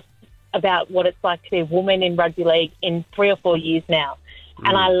been asked about what it's like to be a woman in rugby league in 3 or 4 years now.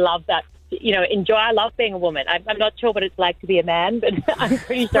 And I love that. You know, I love being a woman. I'm not sure what it's like to be a man, but I'm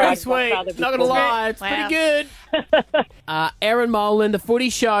pretty sure Pretty sweet. Not going to lie, it's pretty good. Erin Molan, The Footy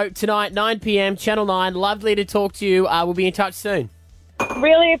Show, tonight, 9 p.m, Channel 9. Lovely to talk to you. We'll be in touch soon.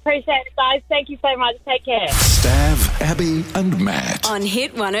 Really appreciate it, guys. Thank you so much. Take care. Stav, Abby and Matt. On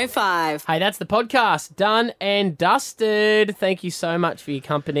Hit 105. Hey, that's the podcast. Done and dusted. Thank you so much for your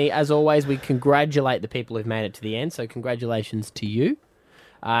company. As always, we congratulate the people who've made it to the end, so congratulations to you.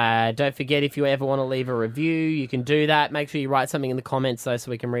 Don't forget, if you ever want to leave a review, you can do that. Make sure you write something in the comments though, so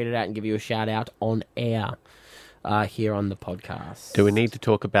we can read it out and give you a shout out on air here on the podcast. Do we need to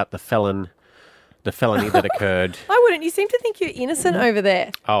talk about the felony that occurred? I wouldn't. You seem to think you're innocent over there.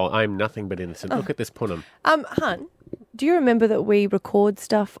 Oh, I'm nothing but innocent. Look at this punum. Hun, do you remember that we record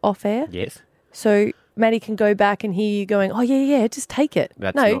stuff off air? Yes. So Matty can go back and hear you going, oh, yeah, just take it.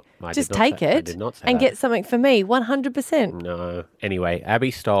 Just take it I did not say and that. Get something for me, 100%. No. Anyway,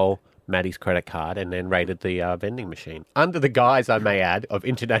 Abby stole Matty's credit card and then raided the vending machine. Under the guise, I may add, of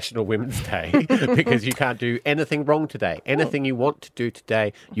International Women's Day, because you can't do anything wrong today. Anything you want to do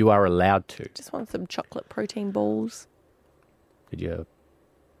today, you are allowed to. Just want some chocolate protein balls. Did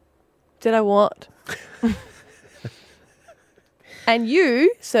I what? And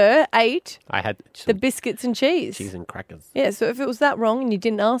you, sir, ate I had the biscuits and cheese. Cheese and crackers. Yeah, so if it was that wrong and you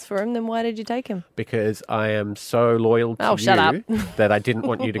didn't ask for them, then why did you take them? Because I am so loyal to shut up. that I didn't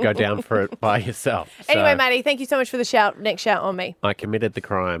want you to go down for it by yourself. Anyway, So Matty, thank you so much for the next shout on me. I committed the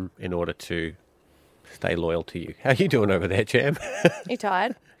crime in order to stay loyal to you. How are you doing over there, Jam? You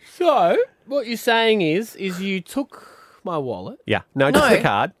tired? So, what you're saying is you took my wallet. Yeah. No, just the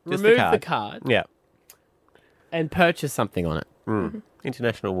card. Just removed the the card. card. Yeah. And purchased something on it.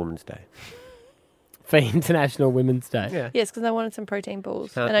 International Women's Day. For International Women's Day. Yeah. Yes, because I wanted some protein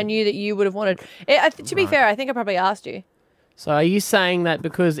balls. Huh. And I knew that you would have wanted... to be fair, I think I probably asked you. So are you saying that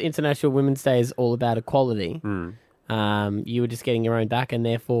because International Women's Day is all about equality, you were just getting your own back, and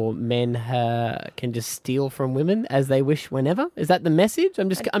therefore men can just steal from women as they wish whenever. Is that the message? I'm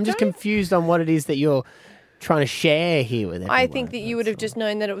just confused on what it is that you're trying to share here with everyone. I think that you would have just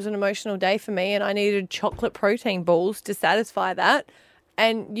known that it was an emotional day for me and I needed chocolate protein balls to satisfy that,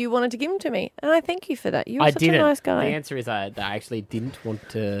 and you wanted to give them to me. And I thank you for that. You were such a nice guy. The answer is I actually didn't want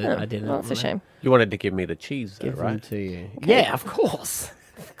to. Oh, I didn't. well, that's a shame. You wanted to give me the cheese, though, Give them right? to you. Yeah, of course.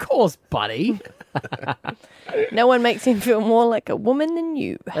 Of course, buddy. No one makes him feel more like a woman than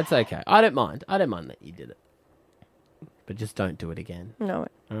you. That's okay. I don't mind. I don't mind that you did it. But just don't do it again. No.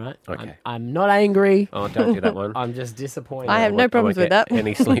 All right? Okay. I'm not angry. Oh, don't do that one. I'm just disappointed. I have no problems with that.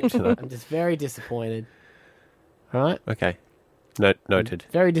 Any sleep tonight? I'm just very disappointed. All right? Okay. Noted.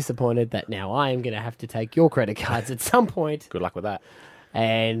 Very disappointed that now I am going to have to take your credit cards at some point. Good luck with that.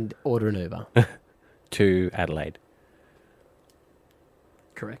 And order an Uber. To Adelaide.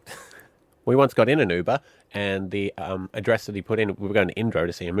 Correct. We once got in an Uber, and the address that he put in, we were going to Indro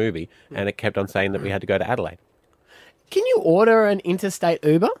to see a movie, and it kept on saying that we had to go to Adelaide. Can you order an interstate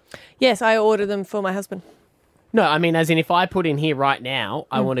Uber? Yes, I order them for my husband. No, I mean, as in if I put in here right now,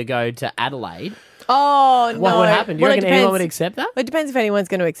 I want to go to Adelaide. Oh, no. What would happen? Do you reckon anyone would accept that? It depends if anyone's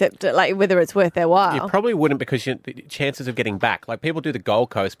going to accept it, like whether it's worth their while. You probably wouldn't, because the chances of getting back, like people do the Gold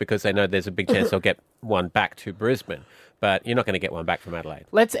Coast because they know there's a big chance they'll get one back to Brisbane, but you're not going to get one back from Adelaide.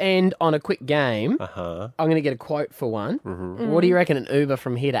 Let's end on a quick game. Uh-huh. I'm going to get a quote for one. What do you reckon an Uber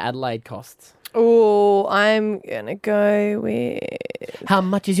from here to Adelaide costs? Oh, I'm going to go with... How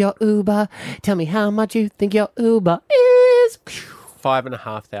much is your Uber? Tell me how much you think your Uber is.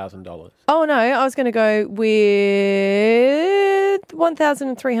 $5,500. Oh, no, I was going to go with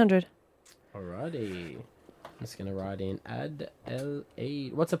 1,300. Alrighty. I'm just going to write in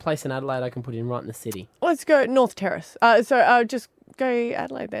Adelaide. What's a place in Adelaide I can put in right in the city? Let's go North Terrace. Just go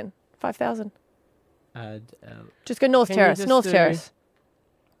Adelaide then. 5,000. Just go North Can you Terrace. just North do- Terrace.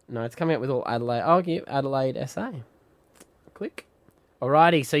 No, it's coming up with all Adelaide. I'll give Adelaide SA. Click.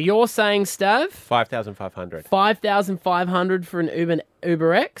 Alrighty, so you're saying, Stav? 5,500. 5,500 for an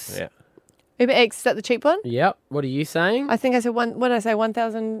Uber X? Yeah. Uber X, is that the cheap one? Yep. What are you saying? I think I said what did I say, It's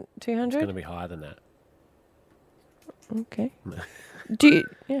 1,200? going to be higher than that. Okay.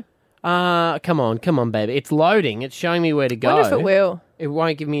 Yeah. Come on, baby. It's loading. It's showing me where to go. Wonder if it will. It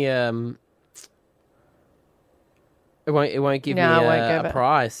won't give me It won't give me No, it won't go a back.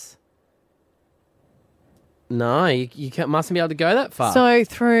 price. No, you mustn't be able to go that far. So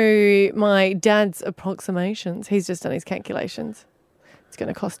through my dad's approximations, he's just done his calculations. It's going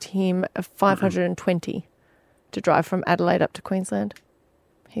to cost him $520 to drive from Adelaide up to Queensland.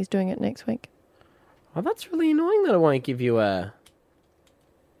 He's doing it next week. Oh, that's really annoying that it won't give you a...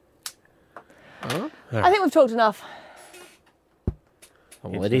 Oh. I think we've talked enough.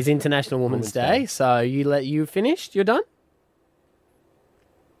 Well, it is International Women's Day, so you finished? You're done?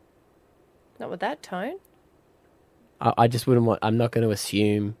 Not with that tone. I just wouldn't want... I'm not going to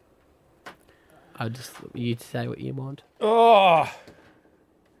assume. You say what you want. Oh!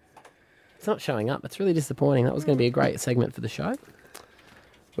 It's not showing up. It's really disappointing. That was going to be a great segment for the show.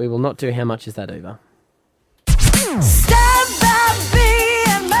 We will not do How Much Is That Uber?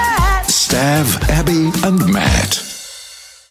 Stav, Abby, and Matt.